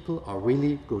that people are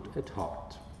really good at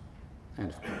heart." End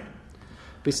of quote.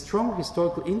 With strong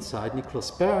historical insight,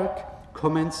 Nicholas Berg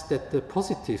comments that the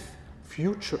positive,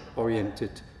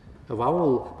 future-oriented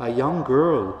avowal by a young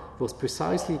girl was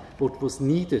precisely what was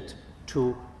needed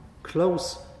to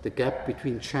close the gap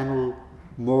between general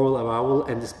moral avowal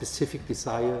and the specific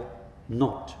desire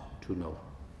not to know.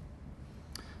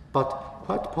 But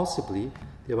quite possibly,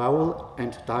 the avowal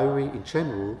and diary in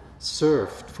general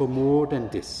served for more than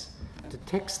this. The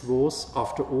text was,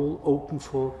 after all, open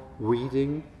for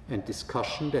reading and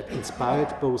discussion that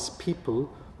inspired both people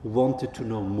who wanted to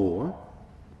know more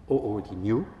or already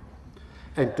knew,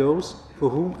 and those for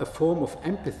whom a form of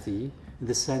empathy in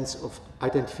the sense of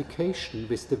identification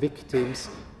with the victims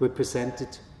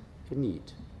represented a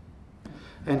need.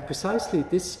 And precisely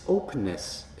this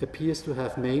openness appears to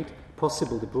have made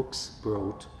possible the book's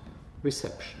broad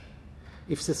reception.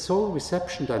 If the sole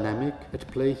reception dynamic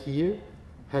at play here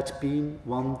had been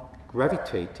one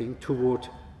gravitating toward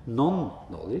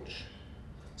non-knowledge,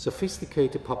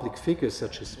 sophisticated public figures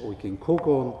such as Eugen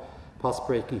Kogon,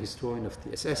 path-breaking historian of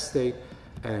the SS state,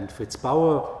 and Fritz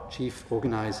Bauer, chief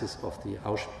organizer of the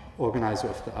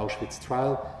Auschwitz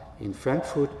trial in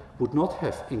Frankfurt, would not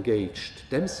have engaged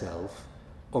themselves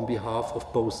on behalf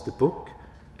of both the book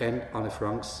and Anne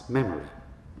Frank's memory.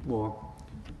 More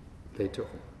later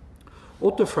on.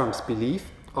 Otto Frank's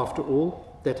belief, after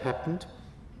all that happened,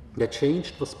 that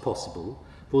change was possible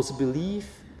was a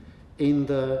belief in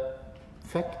the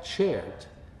fact shared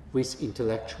with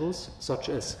intellectuals such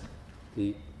as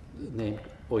the named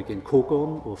Eugen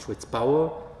Kogon or Fritz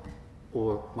Bauer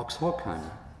or Max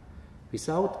Horkheimer.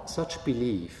 Without such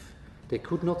belief, they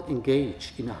could not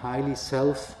engage in a highly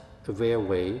self-aware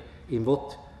way in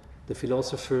what the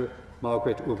philosopher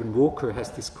Margaret Urban Walker has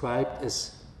described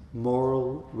as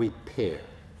moral repair,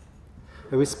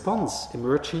 a response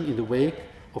emerging in the wake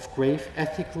of grave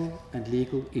ethical and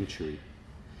legal injury.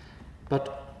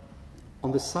 But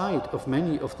on the side of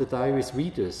many of the diary's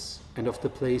readers and of the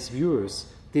play's viewers,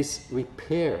 this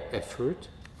repair effort,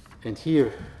 and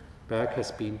here Berg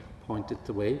has been pointed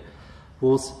the way,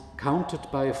 was countered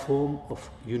by a form of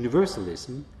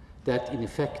universalism that in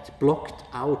effect blocked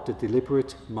out the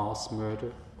deliberate mass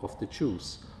murder of the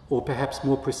Jews, or perhaps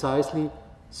more precisely,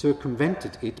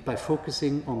 circumvented it by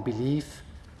focusing on belief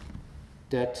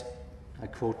that, I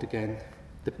quote again,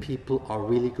 the people are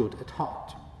really good at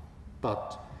heart,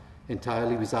 but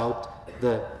entirely without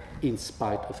the in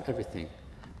spite of everything,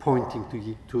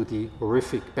 pointing to the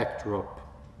horrific backdrop.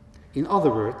 In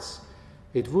other words,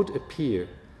 it would appear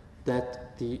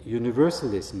that the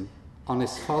universalism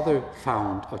Anne's father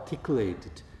found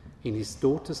articulated in his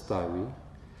daughter's diary,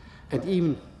 and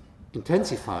even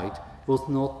intensified, was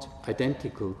not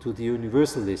identical to the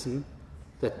universalism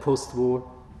that post-war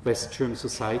West German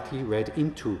society read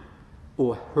into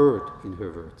or heard in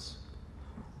her words.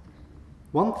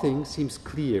 One thing seems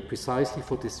clear precisely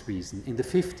for this reason. In the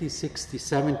 50s, 60s,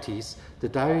 70s, the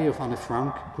diary of Anne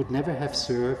Frank could never have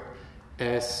served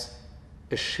as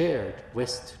a shared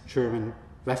West German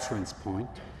reference point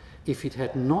if it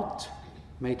had not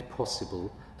made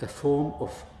possible a form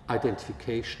of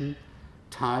identification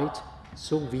tied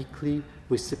so weakly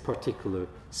with the particular,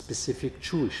 specific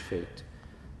Jewish fate,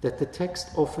 that the text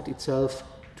offered itself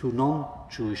to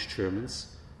non-Jewish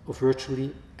Germans of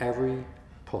virtually every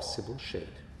possible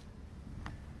shade.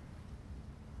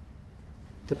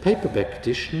 The paperback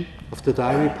edition of the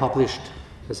diary, published,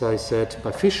 as I said,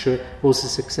 by Fischer, was a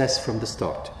success from the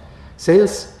start.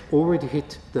 Sales already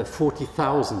hit the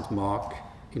 40,000 mark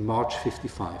in March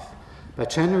 55. By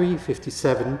January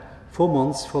 57, 4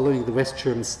 months following the West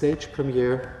German stage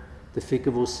premiere, the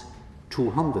figure was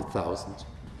 200,000.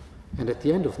 And at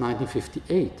the end of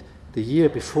 1958, the year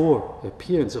before the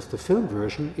appearance of the film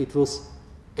version, it was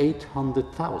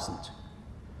 800,000.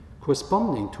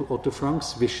 Corresponding to Otto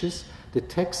Frank's wishes, the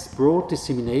text's broad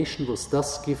dissemination was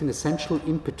thus given essential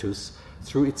impetus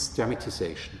through its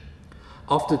dramatization.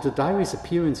 After the diary's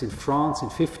appearance in France in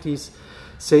the 50s,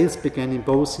 sales began in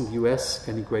both in the US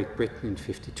and in Great Britain in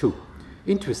 52.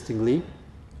 Interestingly,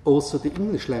 also the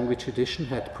English language edition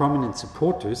had prominent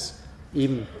supporters,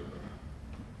 even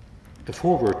a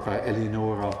foreword by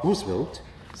Eleanor Roosevelt.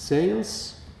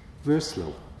 Sales were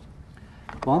slow.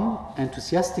 One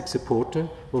enthusiastic supporter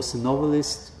was the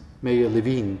novelist Meyer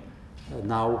Levine,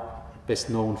 now best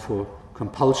known for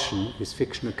Compulsion, his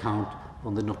fiction account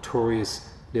on the notorious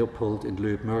Leopold and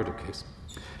Loeb murder case.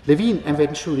 Levine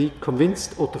eventually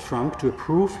convinced Otto Frank to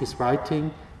approve his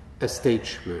writing a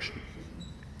stage version.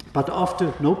 But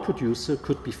after no producer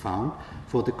could be found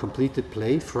for the completed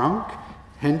play, Frank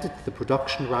handed the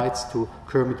production rights to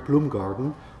Kermit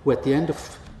Bloomgarden, who at the end of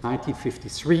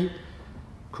 1953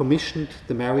 commissioned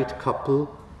the married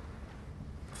couple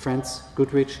Franz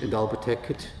Goodrich and Albert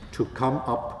Hackett to come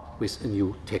up with a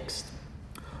new text.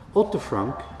 Otto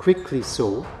Frank quickly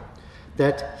saw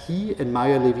that he and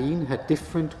Meyer Levine had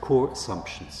different core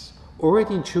assumptions.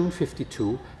 Already in June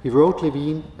 52, he wrote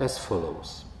Levine as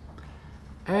follows: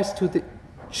 "As to the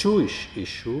Jewish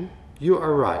issue, you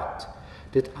are right,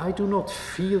 that I do not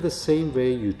feel the same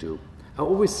way you do. I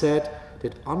always said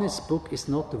that Anne's book is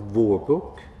not a war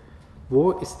book.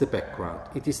 War is the background.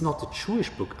 It is not a Jewish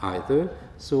book either,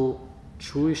 so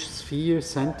Jewish sphere,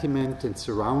 sentiment and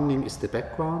surrounding is the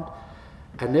background.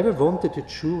 I never wanted a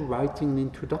Jew writing an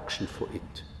introduction for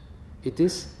it. It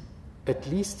is at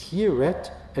least here read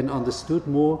and understood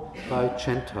more by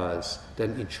Gentiles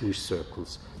than in Jewish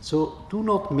circles. So do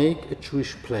not make a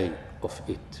Jewish play of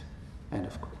it." End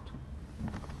of quote.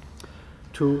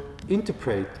 To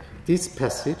interpret this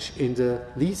passage in the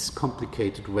least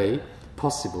complicated way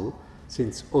possible,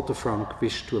 since Otto Frank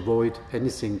wished to avoid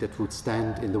anything that would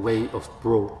stand in the way of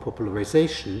broad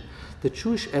popularization, the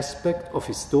Jewish aspect of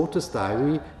his daughter's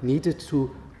diary needed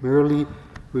to merely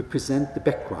represent the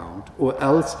background, or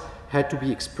else had to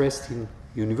be expressed in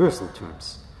universal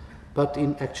terms. But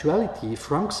in actuality,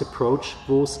 Frank's approach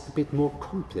was a bit more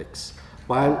complex.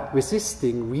 While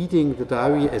resisting reading the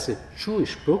diary as a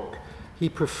Jewish book, he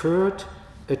preferred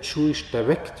a Jewish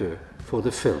director for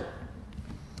the film.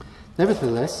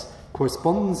 Nevertheless,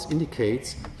 correspondence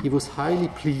indicates he was highly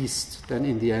pleased then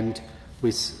in the end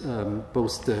with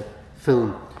both the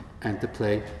film and the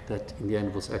play, that in the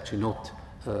end was actually not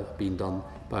being done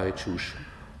by a Jewish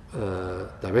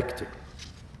director.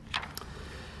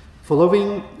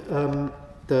 Following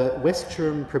the West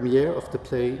German premiere of the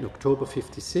play in October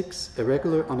 1956, a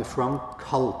regular Anne Frank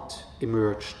cult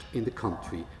emerged in the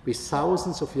country, with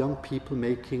thousands of young people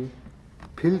making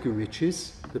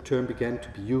pilgrimages, the term began to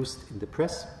be used in the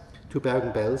press, to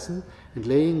Bergen-Belsen, and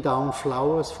laying down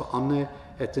flowers for Anne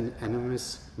at an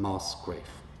anonymous mass grave.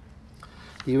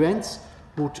 The events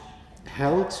would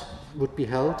be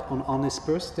held on Anne's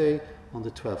birthday on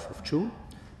the 12th of June.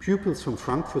 Pupils from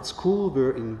Frankfurt School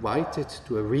were invited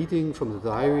to a reading from the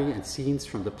diary and scenes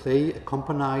from the play,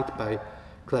 accompanied by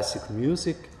classical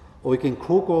music. Eugen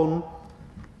Kogon,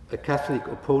 a Catholic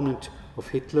opponent of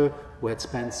Hitler who had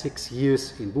spent 6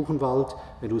 years in Buchenwald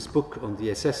and whose book on the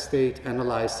SS state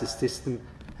analyzed the system,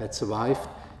 had survived,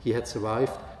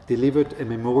 delivered a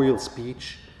memorial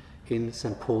speech in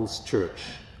St. Paul's Church.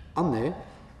 Anne,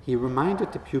 he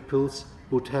reminded the pupils,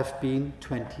 would have been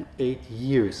 28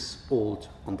 years old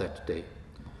on that day.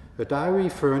 Her diary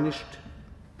furnished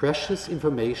precious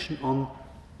information on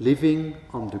living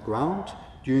underground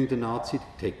during the Nazi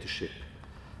dictatorship.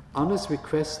 Anne's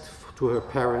request to her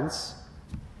parents,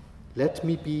 "Let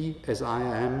me be as I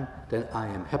am, then I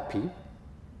am happy,"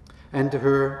 and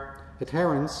her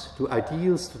adherence to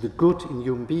ideals to the good in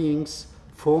human beings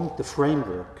formed the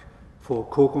framework for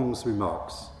Kogon's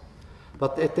remarks.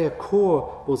 But at their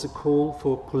core was a call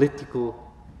for political,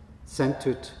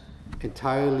 centered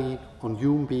entirely on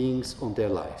human beings, on their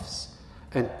lives,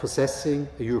 and possessing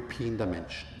a European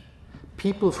dimension.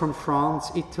 People from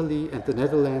France, Italy, and the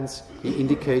Netherlands, he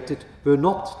indicated, were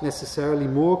not necessarily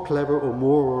more clever or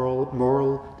more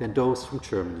moral than those from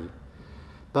Germany.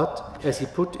 But, as he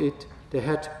put it, they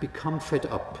had become fed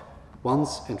up,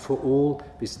 once and for all,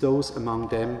 with those among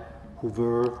them who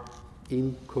were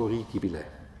incorrigibile.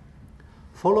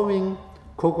 Following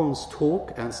Kogon's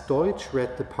talk, Ernst Deutsch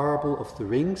read The Parable of the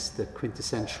Rings, the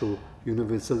quintessential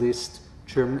universalist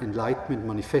German Enlightenment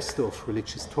manifesto of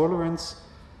religious tolerance,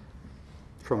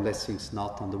 from Lessing's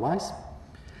Nathan the Wise.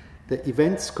 The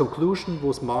event's conclusion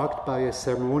was marked by a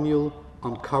ceremonial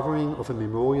uncovering of a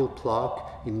memorial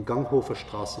plaque in Ganghofer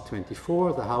Straße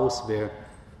 24, the house where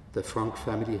the Frank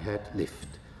family had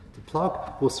lived. The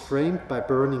plaque was framed by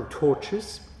burning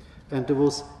torches, and there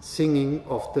was singing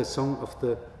of the song of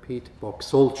the Pied Bog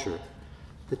Soldier.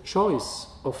 The choice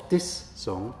of this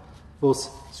song was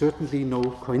certainly no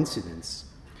coincidence.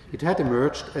 It had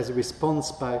emerged as a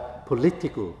response by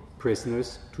political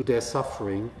prisoners to their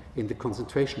suffering in the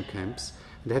concentration camps,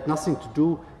 and had nothing to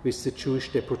do with the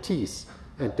Jewish deportees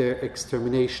and their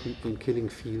extermination in killing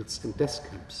fields and death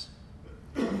camps.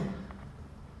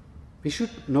 We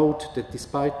should note that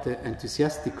despite the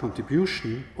enthusiastic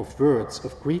contribution of words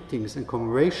of greetings and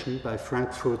commemoration by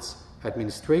Frankfurt's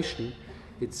administration,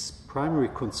 its primary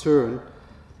concern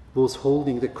was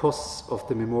holding the costs of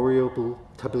the memorable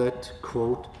tablet,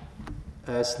 quote,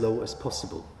 as low as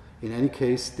possible. In any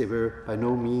case, they were by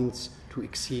no means to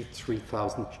exceed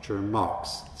 3,000 German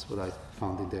marks. That's what I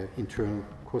found in their internal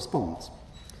correspondence.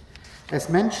 As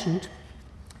mentioned,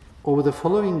 over the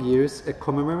following years, a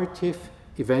commemorative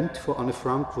event for Anne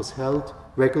Frank was held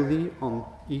regularly on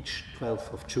each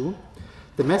 12th of June.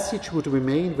 The message would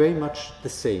remain very much the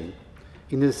same.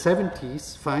 In the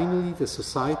 70s, finally, the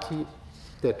society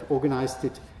that organized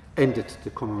it ended the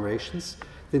commemorations.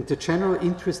 Then the general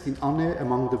interest in Anne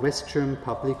among the West German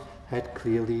public had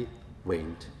clearly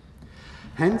waned.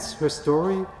 Hence, her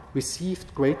story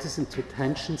received greatest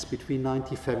attentions between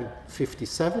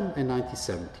 1957 and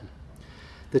 1970.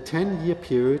 The 10-year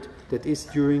period that is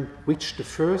during which the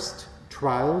first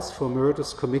trials for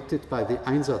murders committed by the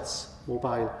Einsatz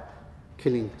mobile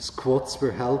killing squads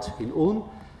were held in Ulm,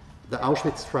 the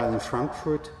Auschwitz trial in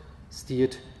Frankfurt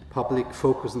steered public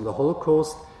focus on the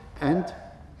Holocaust, and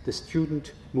the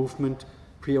student movement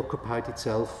preoccupied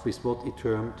itself with what it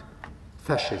termed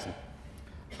fascism.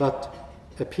 But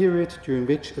a period during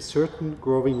which a certain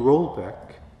growing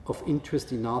rollback of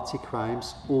interest in Nazi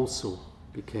crimes also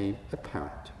became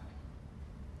apparent.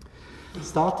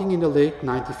 Starting in the late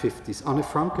 1950s, Anne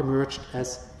Frank emerged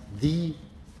as the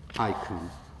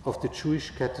icon of the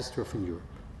Jewish catastrophe in Europe.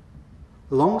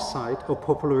 Alongside her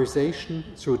popularization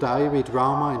through diary,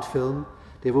 drama, and film,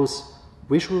 there was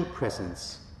visual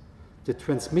presence. The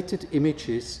transmitted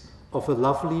images of a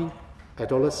lovely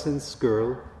adolescent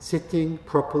girl sitting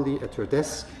properly at her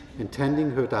desk and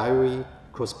tending her diary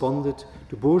corresponded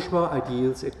to bourgeois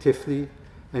ideals actively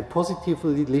and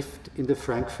positively lived in the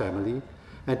Frank family,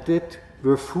 and that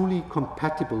were fully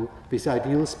compatible with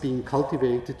ideals being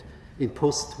cultivated in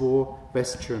post-war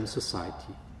West German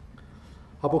society.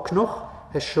 Aber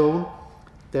Knoch has shown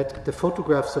that the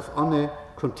photographs of Anne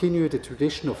continue the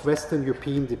tradition of Western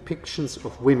European depictions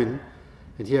of women,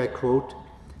 and here I quote,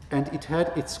 and it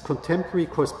had its contemporary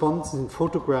correspondence in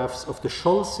photographs of the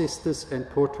Scholl sisters and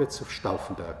portraits of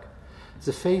Stauffenberg.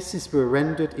 The faces were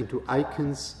rendered into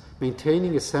icons,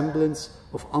 maintaining a semblance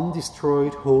of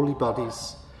undestroyed holy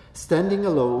bodies, standing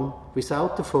alone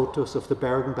without the photos of the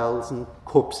Bergen-Belsen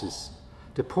corpses.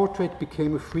 The portrait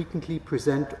became a frequently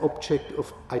present object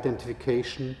of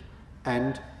identification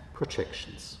and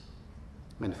projections.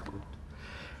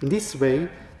 In this way,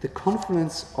 the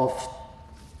confluence of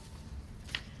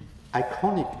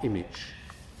iconic image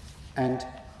and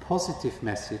positive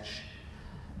message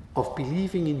of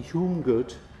believing in human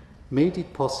good made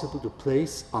it possible to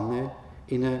place Anne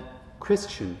in a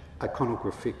Christian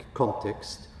iconographic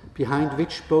context, behind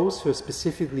which both her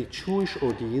specifically Jewish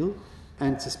ordeal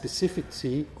and the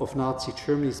specificity of Nazi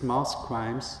Germany's mass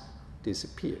crimes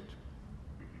disappeared.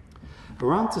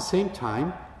 Around the same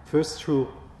time, first through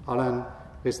Alain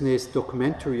Resnais's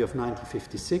documentary of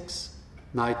 1956,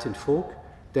 Night and Fog,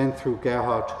 then through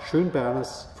Gerhard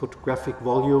Schönberner's photographic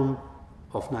volume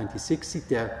of 1960,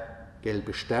 Der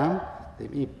gelbe Stern,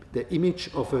 the image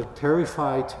of a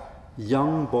terrified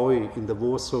young boy in the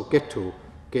Warsaw Ghetto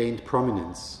gained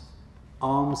prominence.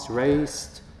 Arms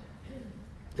raised,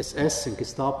 SS and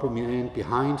Gestapo men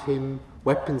behind him,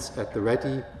 weapons at the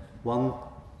ready, one,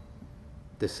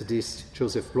 the sadist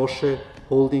Joseph Bloche,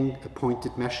 holding a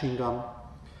pointed machine gun,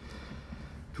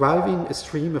 driving a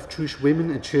stream of Jewish women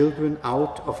and children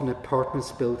out of an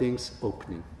apartment building's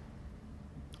opening.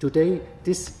 Today,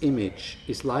 this image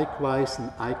is likewise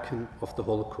an icon of the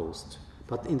Holocaust,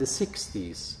 but in the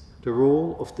 60s, the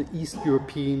role of the East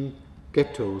European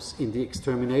ghettos in the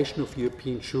extermination of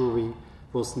European Jewry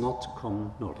was not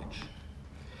common knowledge.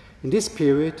 In this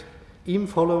period, even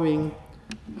following,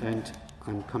 and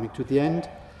I'm coming to the end,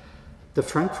 the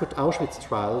Frankfurt Auschwitz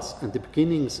trials and the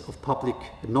beginnings of public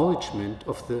acknowledgement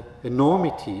of the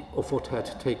enormity of what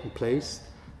had taken place,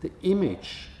 the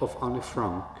image of Anne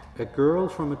Frank, a girl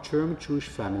from a German Jewish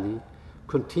family,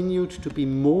 continued to be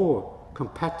more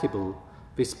compatible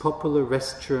with popular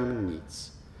West German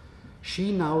needs.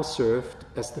 She now served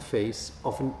as the face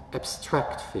of an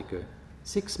abstract figure,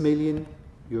 6 million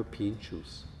European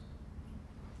Jews.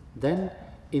 Then,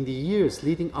 in the years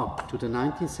leading up to the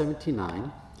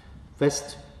 1979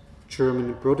 West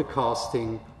German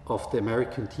broadcasting of the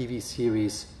American TV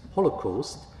series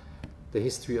Holocaust, the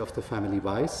history of the family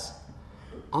Weiss,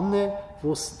 Anne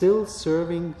was still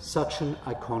serving such an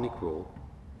iconic role.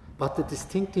 But the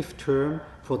distinctive term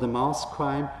for the mass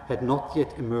crime had not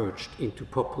yet emerged into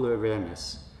popular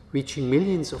awareness, reaching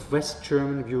millions of West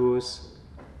German viewers.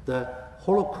 The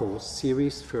Holocaust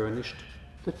series furnished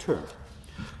the term.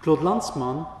 Claude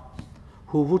Lanzmann,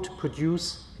 who would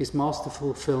produce his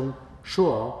masterful film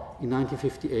Shoah in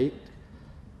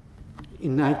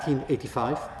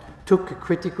 1985, took a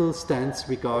critical stance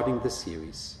regarding the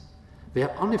series.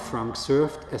 Where Anne Frank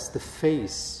served as the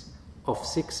face of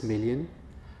 6 million,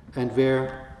 and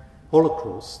where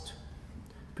Holocaust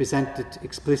presented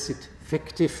explicit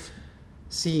fictive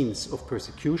scenes of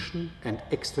persecution and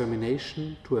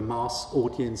extermination to a mass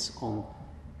audience on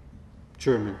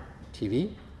German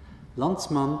TV,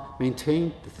 Lanzmann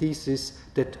maintained the thesis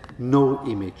that no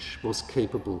image was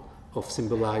capable of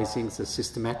symbolizing the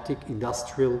systematic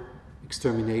industrial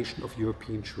extermination of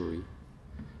European Jewry.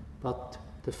 But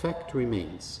the fact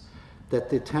remains that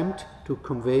the attempt to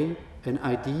convey an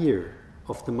idea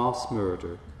of the mass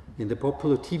murder in the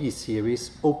popular TV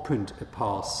series opened a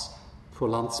path for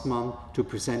Lanzmann to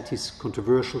present his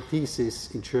controversial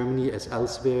thesis in Germany as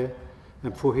elsewhere,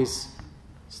 and for his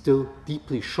still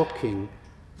deeply shocking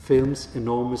film's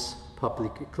enormous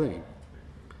public acclaim.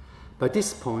 By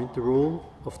this point, the role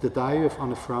of the Diary of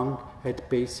Anne Frank had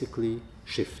basically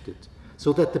shifted,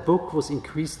 so that the book was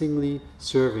increasingly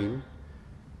serving,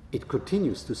 it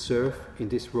continues to serve in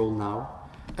this role now,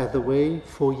 as a way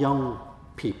for young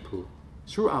people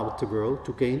throughout the world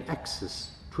to gain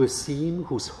access to a scene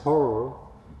whose horror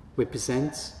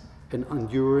represents an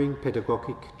enduring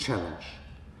pedagogic challenge.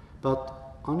 But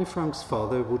Anne Frank's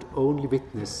father would only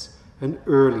witness an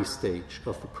early stage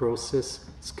of the process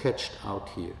sketched out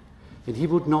here, and he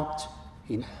would not,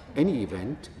 in any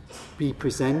event, be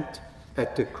present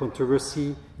at the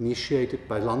controversy initiated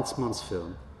by Lanzmann's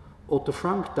film. Otto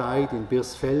Frank died in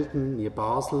Birsfelden near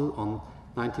Basel on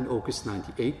 19 August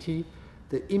 1980.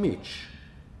 The image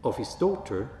of his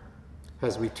daughter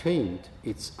has retained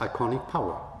its iconic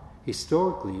power.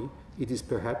 Historically, it is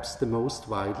perhaps the most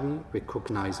widely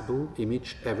recognizable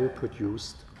image ever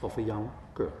produced of a young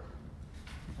girl.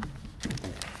 Thank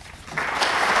you.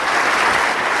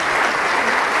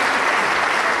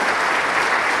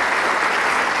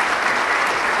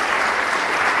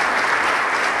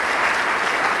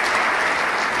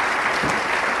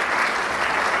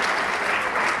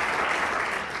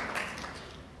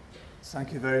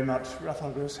 Thank you very much.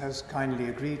 Raphael Gross has kindly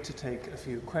agreed to take a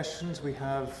few questions. We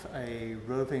have a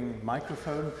roving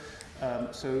microphone,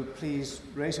 so please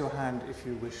raise your hand if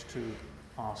you wish to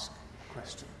ask a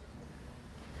question.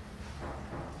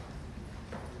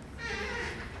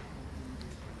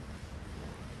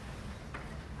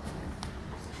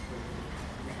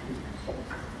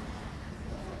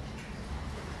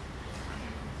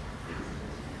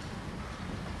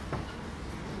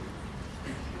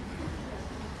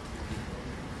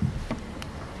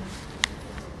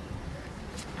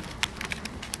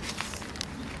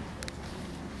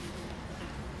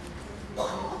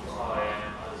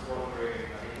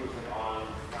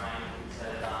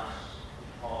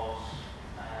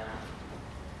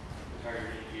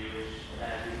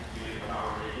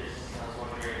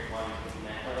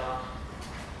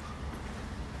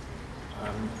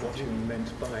 What you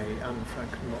meant by Anne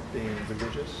Frank not being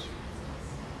religious?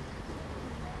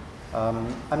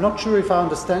 I'm not sure if I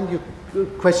understand your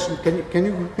question. Can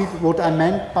you repeat what I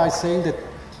meant by saying that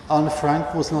Anne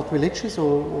Frank was not religious,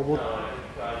 or what? No,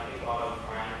 I think Anne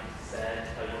Frank said,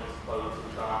 I once quoted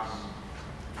that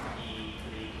he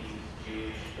believed he was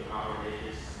Jewish but not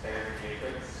religious, spared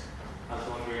hypocrites. I was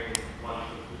wondering what he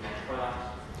meant by that.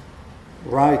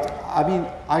 Right. I mean,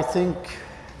 I think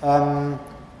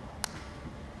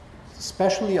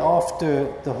especially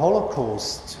after the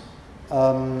Holocaust,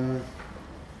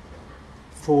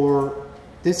 for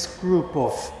this group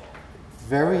of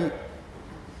very,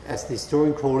 as the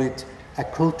historian call it,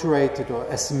 acculturated or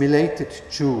assimilated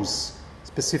Jews,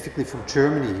 specifically from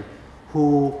Germany,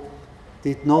 who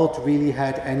did not really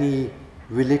had any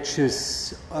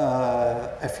religious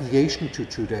affiliation to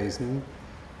Judaism,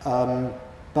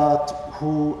 but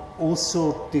who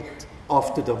also did,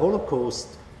 after the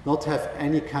Holocaust, not have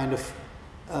any kind of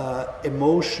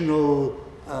emotional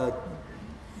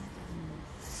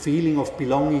feeling of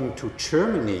belonging to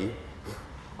Germany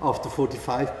after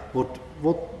 45.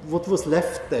 What was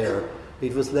left there?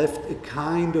 It was left a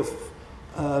kind of,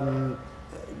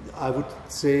 I would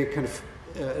say, kind of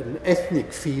an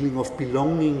ethnic feeling of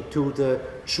belonging to the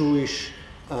Jewish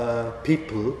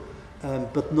people,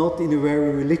 but not in a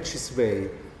very religious way.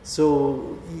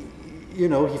 So, you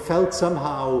know, he felt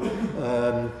somehow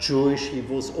Jewish. He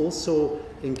was also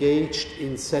engaged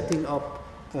in setting up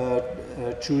a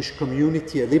Jewish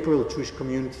community, a liberal Jewish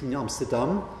community in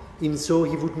Amsterdam. Even so,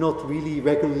 he would not really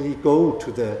regularly go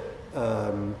to the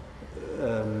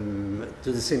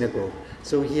synagogue.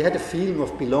 So he had a feeling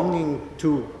of belonging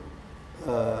to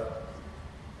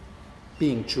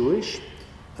being Jewish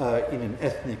in an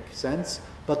ethnic sense,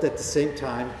 but at the same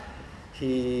time,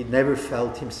 he never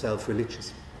felt himself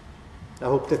religious. I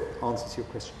hope that answers your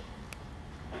question.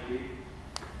 Thank you.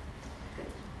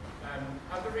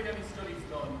 Have there been any studies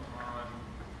done on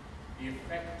the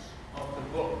effect of the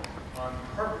book on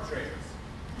perpetrators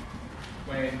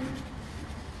when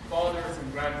fathers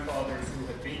and grandfathers who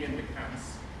had been in the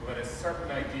camps, who had a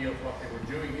certain idea of what they were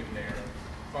doing in there,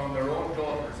 found their own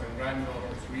daughters and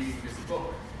granddaughters reading this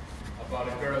book about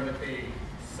a girl that they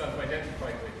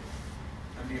self-identified with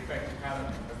and the effect it had on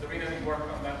them? Has there been any work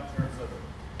on that in terms of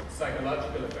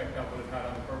psychological effect that would have had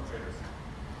on the perpetrators?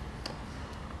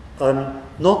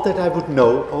 Not that I would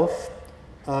know of.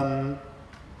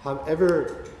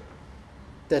 However,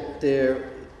 that there,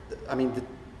 I mean,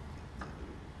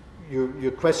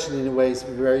 your question in a way is a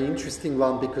very interesting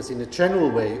one, because in a general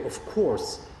way, of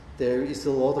course, there is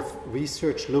a lot of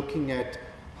research looking at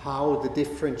how the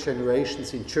different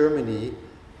generations in Germany,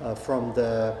 from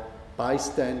the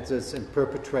bystanders and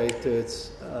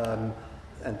perpetrators,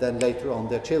 and then later on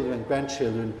their children and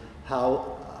grandchildren,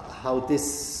 how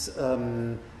this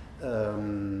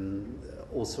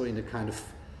also in a kind of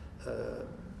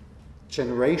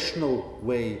generational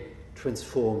way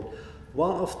transformed.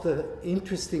 One of the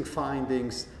interesting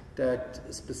findings that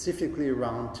specifically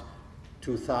around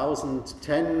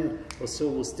 2010 or so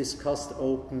was discussed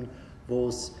open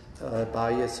was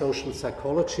by a social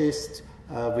psychologist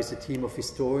with a team of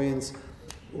historians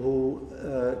who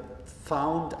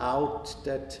found out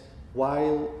that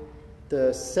while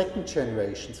the second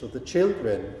generation, so the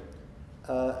children,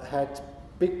 had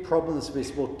big problems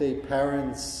with what their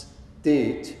parents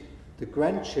did, the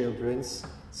grandchildren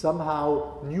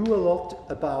somehow knew a lot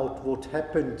about what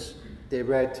happened they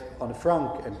read Anne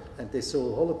Frank and they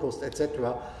saw Holocaust,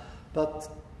 etc., but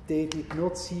they did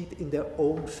not see it in their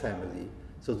own family.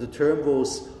 So the term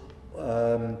was,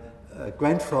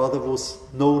 grandfather was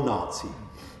no Nazi,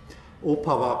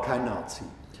 Opa war kein Nazi.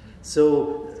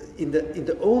 So in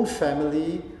the own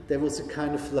family, there was a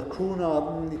kind of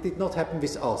lacuna. It did not happen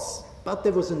with us, but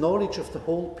there was a knowledge of the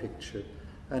whole picture,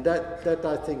 and that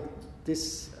I think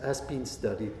this has been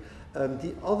studied.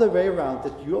 The other way around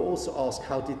that you also ask,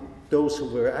 how did those who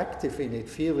were active in it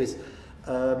feel, is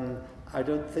I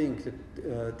don't think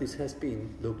that this has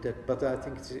been looked at, but I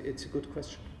think it's a good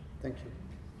question. Thank you.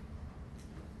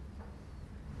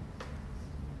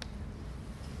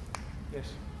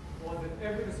 Yes. Was it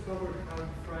ever discovered how the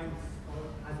Franks, or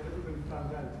has it ever been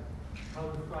found out how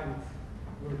the Franks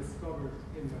were discovered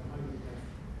in the hiding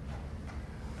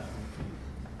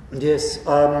place? Yes,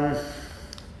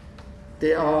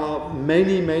 there are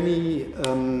many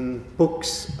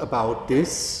books about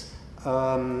this,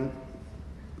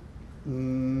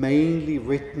 mainly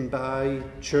written by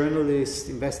journalists,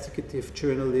 investigative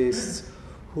journalists,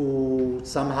 who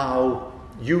somehow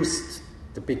used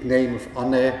the big name of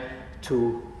Anne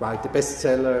to write the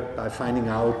bestseller by finding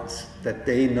out that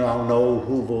they now know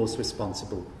who was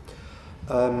responsible.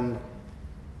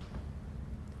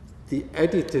 The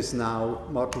editors now,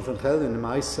 Martin van Gelder and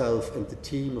myself, and the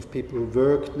team of people who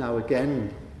worked now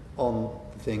again on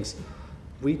things,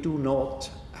 we do not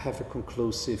have a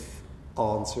conclusive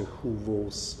answer who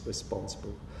was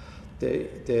responsible.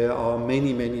 There are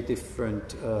many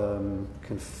different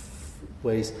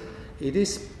ways. It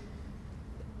is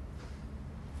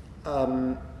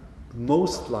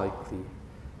most likely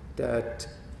that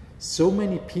so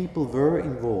many people were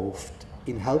involved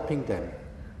in helping them,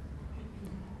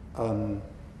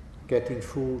 getting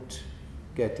food,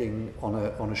 getting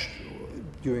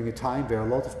during a time where a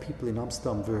lot of people in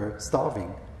Amsterdam were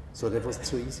starving, so that wasn't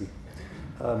so easy.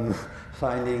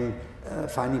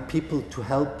 Finding people to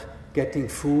help getting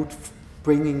food,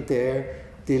 bringing there.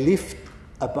 They lived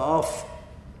above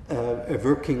a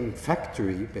working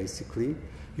factory, basically.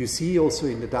 You see also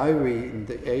in the diary, in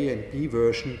the A and B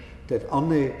version, that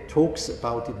Anne talks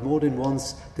about it more than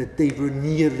once, that they were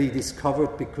nearly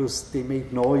discovered because they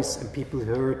made noise and people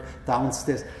heard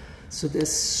downstairs. So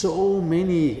there's so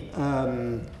many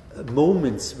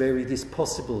moments where it is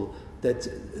possible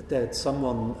that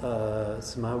someone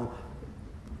somehow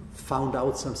found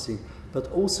out something. But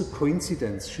also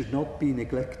coincidence should not be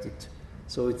neglected.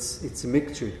 So it's a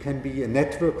mixture. It can be a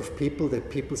network of people that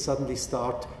people suddenly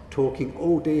start talking,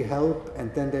 oh, they help,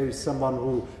 and then there is someone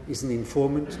who is an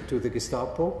informant to the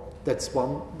Gestapo. That's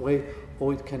one way,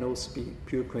 or it can also be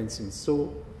pure coincidence.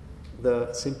 So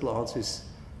the simple answer is,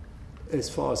 as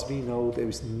far as we know, there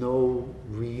is no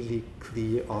really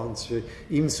clear answer,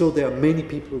 even so there are many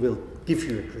people who will give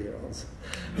you a clear answer.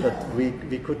 But we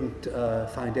couldn't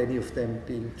find any of them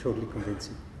being totally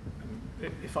convincing.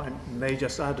 If I may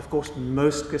just add, of course,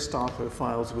 most Gestapo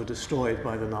files were destroyed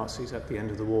by the Nazis at the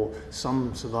end of the war.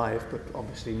 Some survived, but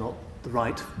obviously not the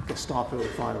right Gestapo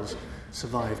files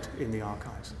survived in the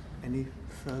archives. Any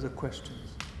further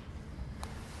questions?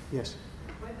 Yes?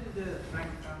 When did the Frank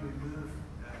family move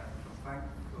from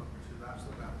Frankfurt to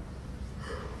Amsterdam?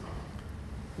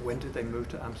 When did they move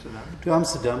to Amsterdam? To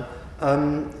Amsterdam.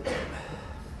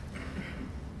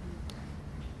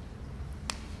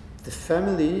 The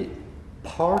family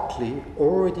partly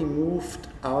already moved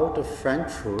out of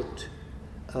Frankfurt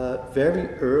very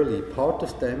early. Part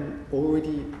of them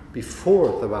already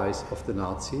before the rise of the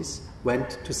Nazis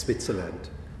went to Switzerland.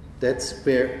 That's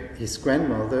where his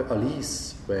grandmother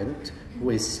Alice went,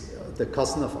 who is the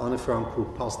cousin of Anne Frank, who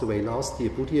passed away last year,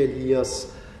 Budi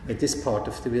Elias, and this part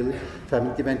of the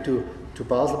family. They went to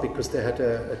Basel because they had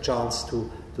a chance to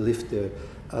live there.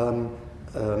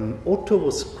 Otto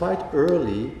was quite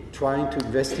early trying to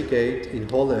investigate in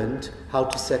Holland how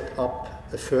to set up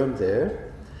a firm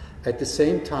there. At the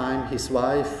same time, his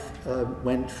wife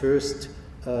went first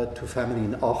to family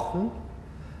in Aachen,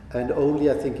 and only,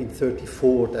 I think, in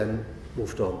 1934 then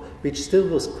moved on, which still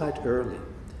was quite early,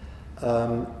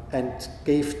 and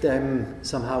gave them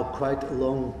somehow quite a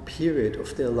long period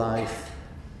of their life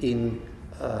in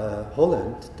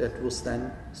Holland that was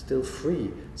then still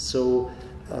free. So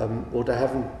what I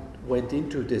haven't went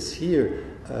into this here,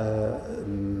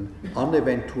 Anne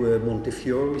went to a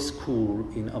Montefiore school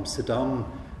in Amsterdam,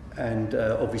 and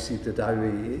obviously the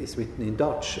diary is written in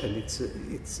Dutch, and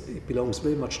it belongs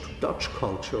very much to Dutch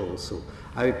culture also.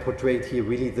 I portrayed here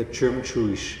really the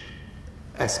German-Jewish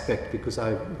aspect because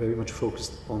I very much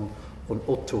focused on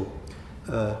Otto.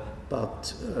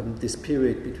 But this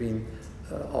period between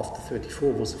after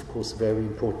 1934 was of course very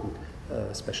important,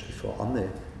 especially for Anne,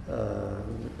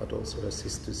 but also her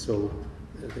sister, so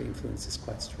the influence is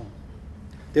quite strong.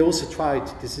 They also tried,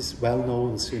 this is well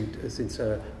known since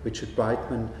Richard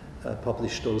Brightman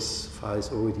published those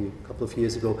files already a couple of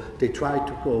years ago, they tried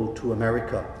to go to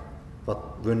America,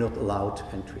 but were not allowed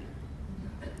entry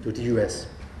to the US.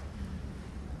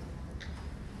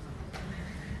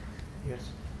 Yes.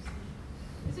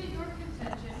 Is it your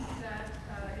contention that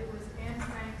it was Anne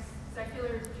Frank's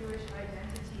secular Jewish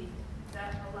identity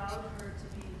that allowed her to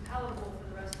be palatable for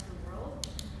the rest of the world?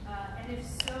 And if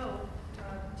so,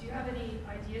 do you have any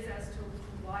ideas as to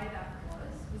why that was?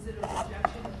 Was it a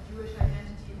rejection of Jewish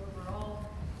identity overall,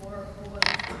 or was it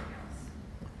something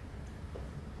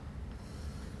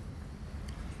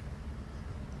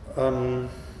else?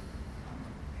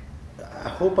 I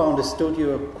hope I understood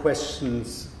your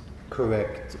questions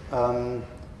correct. I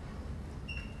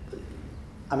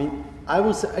mean, I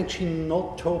was actually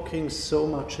not talking so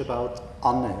much about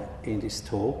Anne in this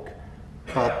talk,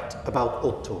 but about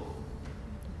Otto.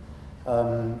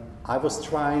 I was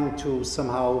trying to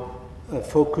somehow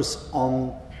focus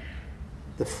on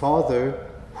the father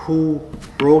who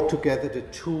brought together the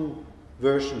two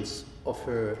versions of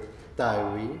her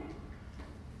diary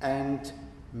and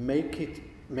made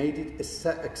it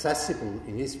accessible,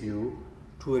 in his view,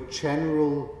 to a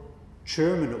general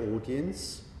German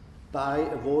audience by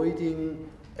avoiding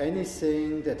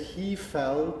anything that he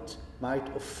felt might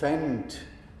offend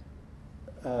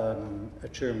a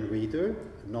German reader,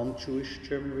 a non-Jewish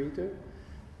German reader,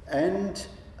 and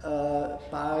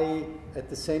by, at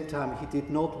the same time, he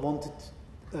did not want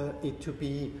it to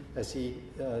be, as he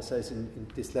says in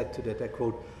this letter that I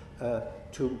quote,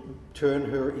 to turn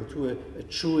her into a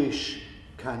Jewish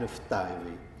kind of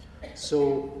diary.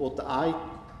 So what I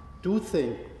do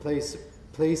think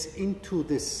plays into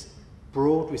this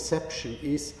broad reception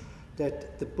is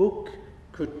that the book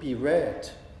could be read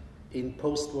in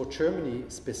post-war Germany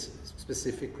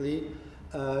specifically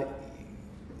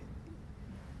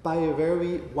by a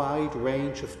very wide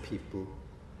range of people,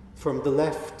 from the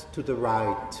left to the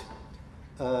right,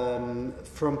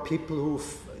 from people who,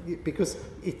 because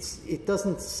it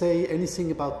doesn't say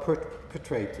anything about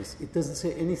perpetrators, it doesn't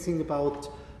say anything about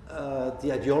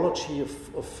the ideology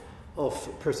of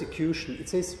persecution. It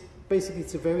says basically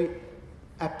it's a very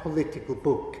apolitical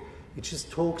book. It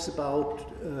just talks about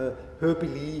her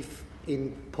belief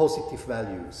in positive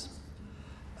values.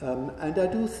 And I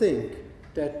do think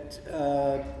that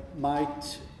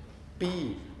might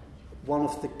be one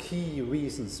of the key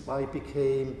reasons why it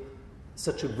became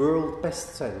such a world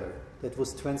bestseller that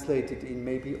was translated in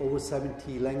maybe over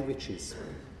 70 languages.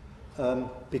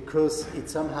 Because it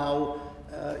somehow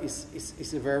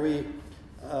is a very,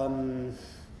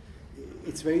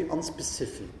 it's very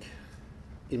unspecific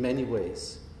in many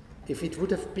ways. If it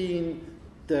would have been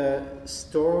the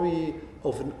story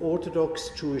of an Orthodox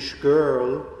Jewish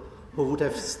girl who would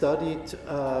have studied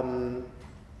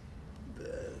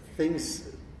things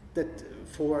that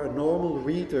for a normal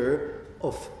reader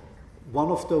of one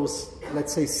of those,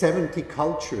 let's say, 70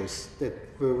 cultures that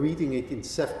were reading it in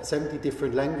 70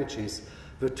 different languages,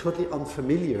 were totally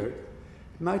unfamiliar,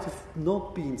 it might have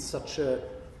not been such a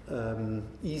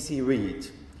easy read.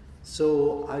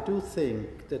 So I do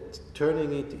think that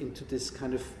turning it into this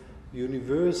kind of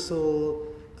universal,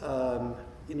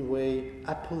 in a way,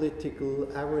 apolitical,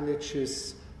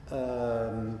 areligious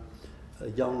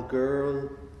young girl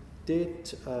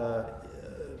did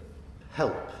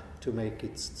help to make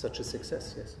it such a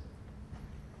success, yes.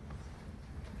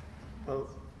 Well,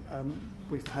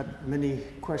 we've had many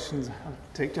questions. I'll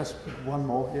take just one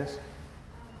more, yes?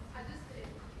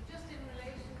 Just in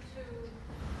relation to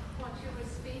what you were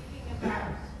speaking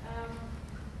about,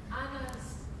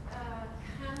 Anna's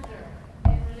candor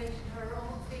in relation to her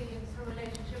own feelings, her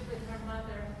relationship with her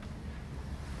mother,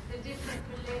 the different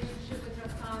relationship with her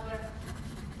father,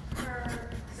 her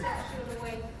sexual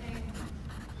awakening,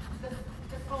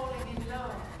 the falling in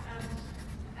love, and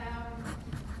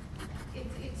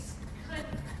it's kind of,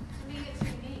 to me, it's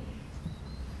unique,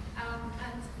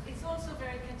 and it's also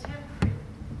very contemporary,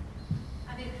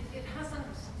 and it hasn't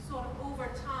sort of over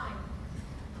time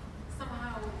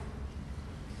somehow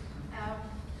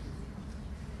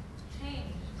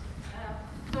changed.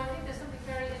 So I think there's something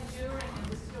very enduring in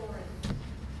the story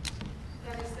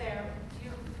that is there.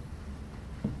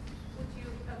 Would you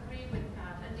agree with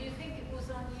that? And do you think it was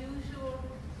unusual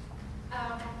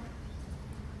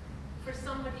for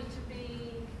somebody to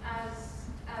be as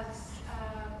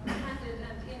candid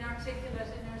and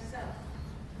inarticulate in herself?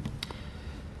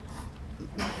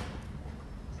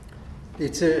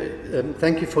 It's a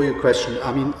thank you for your question.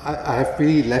 I mean, I have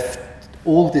really left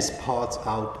all these parts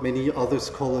out. Many other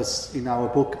scholars in our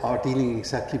book are dealing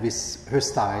exactly with her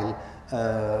style,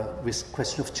 with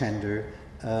question of gender.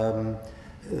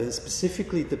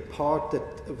 Specifically, the part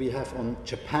that we have on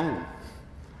Japan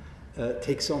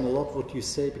takes on a lot what you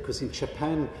say, because in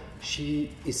Japan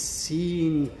she is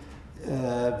seen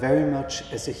very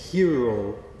much as a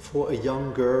hero for a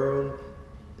young girl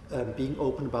being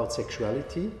open about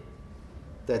sexuality.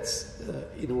 That's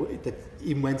that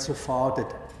even went so far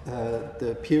that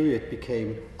the period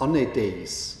became Anne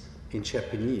days in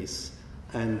Japanese,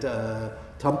 and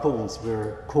tampons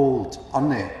were called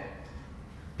Anne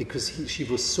because she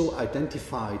was so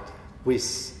identified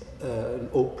with an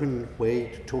open way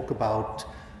to talk about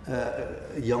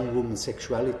a young woman's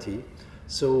sexuality.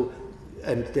 So,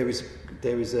 and there is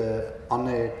a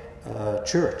Anne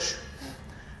church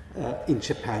in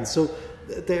Japan. So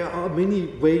there are many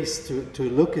ways to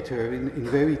look at her in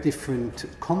very different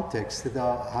contexts that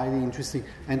are highly interesting.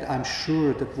 And I'm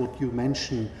sure that what you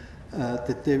mentioned,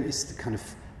 that there is the kind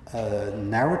of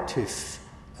narrative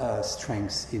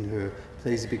strength in her,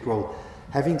 plays a big role.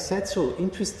 Having said so,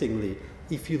 interestingly,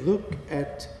 if you look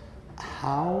at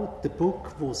how the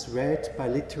book was read by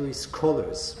literary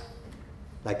scholars,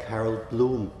 like Harold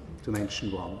Bloom, to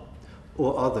mention one,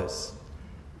 or others,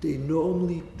 they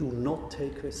normally do not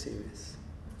take her serious.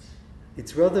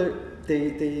 It's rather,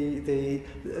 there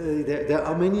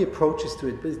are many approaches to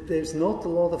it, but there's not a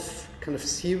lot of kind of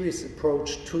serious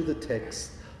approach to the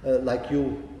text, like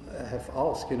you have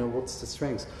asked, what's the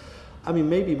strengths? I mean,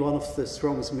 maybe one of the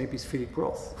strongest maybe is Philip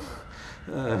Roth,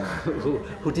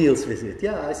 who deals with it.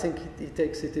 Yeah, I think he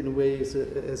takes it in a way as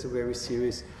a very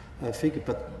serious figure,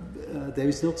 but there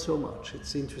is not so much.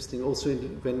 It's interesting. Also,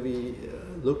 when we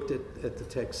looked at the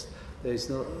text, there is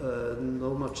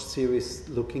no much serious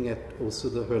looking at also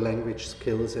her language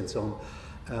skills and so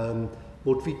on.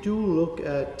 What we do look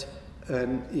at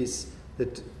is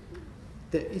that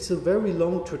there is a very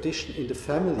long tradition in the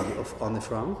family of Anne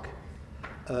Frank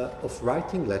of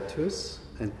writing letters,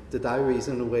 and the diary is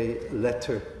in a way a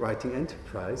letter-writing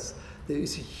enterprise. There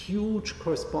is a huge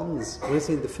correspondence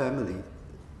within the family,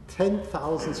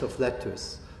 10,000s of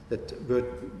letters that were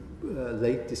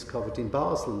late discovered in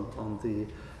Basel on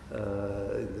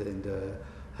in the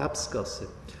Herbstgasse.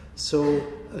 So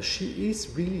she is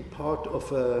really part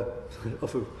of a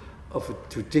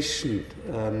tradition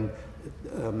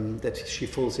that she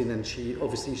falls in, and she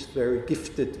obviously is very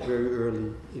gifted very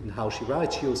early in how she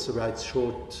writes. She also writes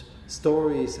short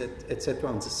stories, etc.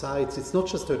 on the sides. It's not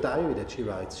just her diary that she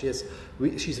writes.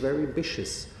 She's very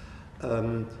ambitious,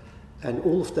 and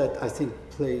all of that I think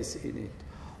plays in it.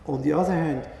 On the other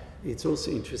hand, it's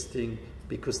also interesting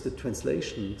because the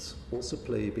translations also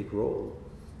play a big role.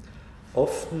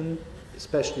 Often,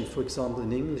 especially for example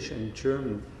in English and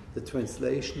German, the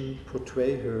translation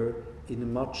portray her in a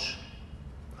much,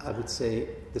 I would say,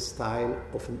 the style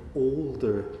of an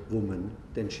older woman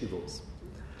than she was.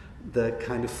 The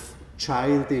kind of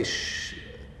childish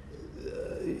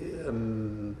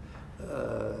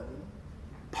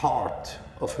part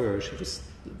of her, she was,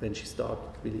 when she started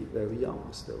really very young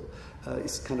still,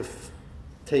 is kind of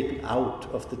taken out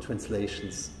of the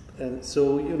translations. And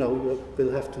so, you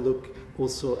will have to look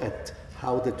also at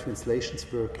how the translations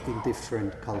work in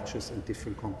different cultures and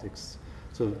different contexts.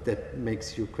 So that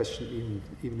makes your question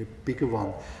even a bigger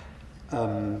one.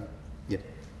 Yeah.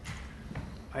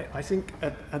 I think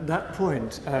at that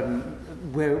point,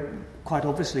 where quite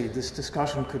obviously this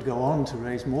discussion could go on to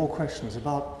raise more questions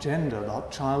about gender,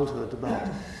 about childhood, about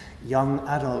young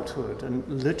adulthood and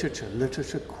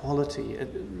literature quality. It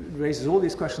raises all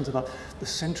these questions about the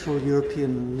Central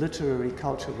European literary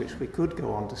culture, which we could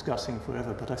go on discussing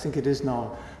forever, but I think it is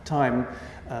now time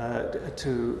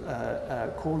to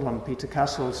call on Peter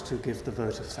Cassels to give the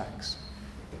vote of thanks.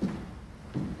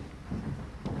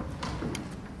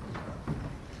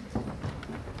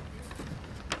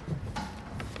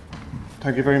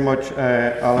 Thank you very much,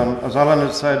 Alan. As Alan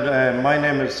has said, my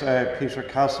name is Peter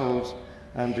Cassels.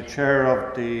 I'm the chair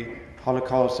of the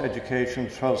Holocaust Education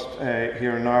Trust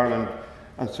here in Ireland.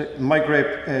 And it's my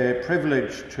great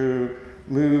privilege to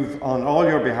move on all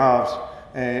your behalves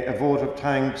a vote of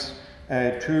thanks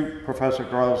to Professor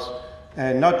Gross,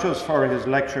 not just for his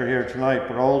lecture here tonight,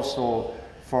 but also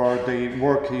for the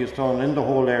work he has done in the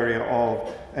whole area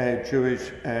of Jewish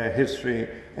history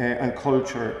and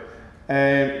culture.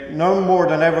 Now more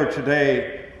than ever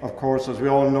today, of course, as we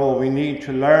all know, we need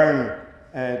to learn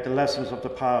the lessons of the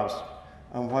past.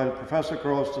 And while Professor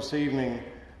Gross this evening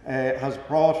has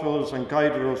brought us and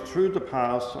guided us through the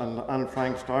past and Anne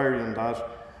Frank's diary and that,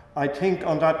 I think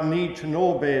on that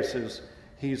need-to-know basis,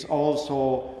 he's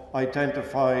also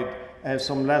identified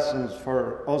some lessons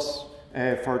for us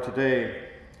for today.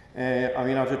 I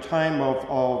mean, at a time of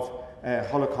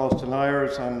Holocaust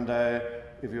deniers, and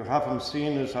if you haven't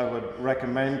seen it, I would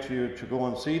recommend to you to go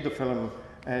and see the film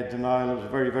Denial. It's a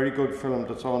very, very good film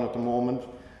that's on at the moment.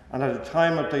 And at a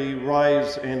time of the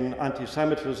rise in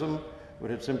anti-Semitism,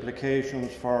 with its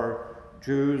implications for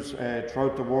Jews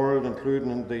throughout the world, including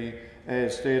in the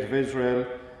State of Israel,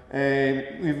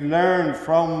 we've learned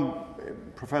from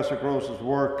Professor Gross's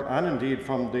work, and indeed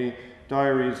from the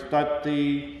diaries, that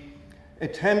the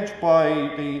attempt by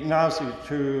the Nazis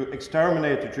to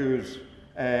exterminate the Jews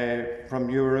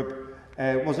from Europe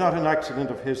was not an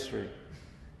accident of history.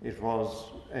 It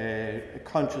was a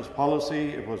conscious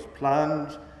policy, it was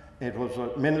planned, it was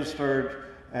administered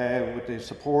with the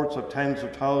supports of tens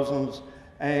of thousands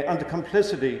and the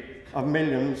complicity of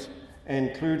millions,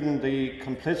 including the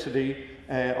complicity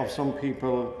of some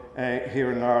people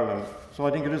here in Ireland. So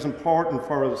I think it is important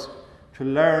for us to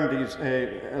learn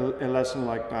a lesson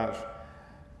like that.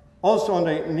 Also, on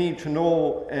the need to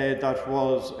know that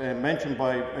was mentioned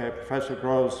by Professor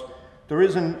Gross, there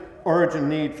is an urgent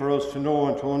need for us to know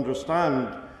and to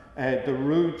understand the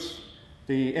roots,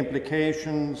 the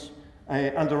implications,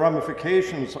 and the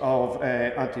ramifications of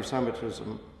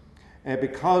anti-Semitism.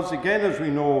 Because, again, as we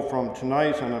know from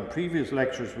tonight and on previous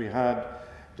lectures we had,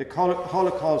 the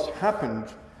Holocaust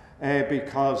happened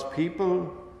because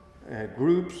people,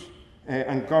 groups,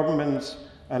 and governments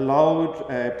allowed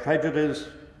prejudice,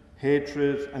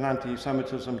 hatred, and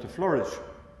anti-Semitism to flourish.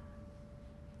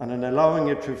 And in allowing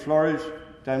it to flourish,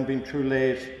 then being too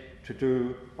late to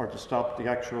do or to stop the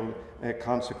actual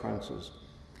consequences.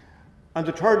 And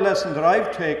the third lesson that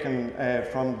I've taken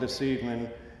from this evening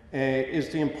is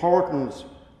the importance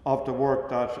of the work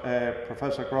that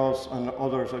Professor Gross and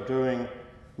others are doing,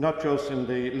 not just in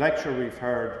the lecture we've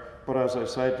heard, but as I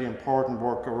said, the important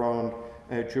work around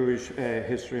Jewish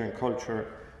history and culture,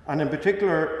 and in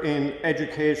particular in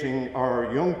educating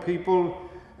our young people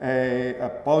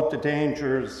about the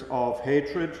dangers of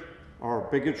hatred or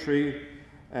bigotry,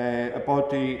 about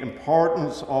the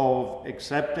importance of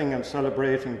accepting and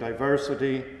celebrating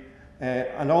diversity,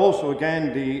 and also,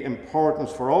 again, the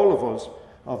importance for all of us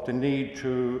of the need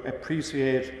to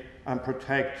appreciate and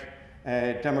protect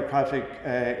democratic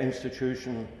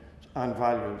institutions and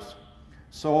values.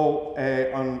 So,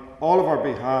 on all of our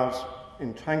behalves,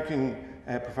 in thanking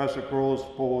Professor Gross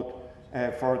both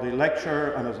for the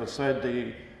lecture and, as I said,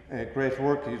 the great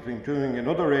work he's been doing in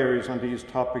other areas on these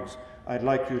topics, I'd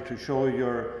like you to show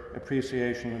your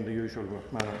appreciation in the usual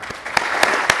manner.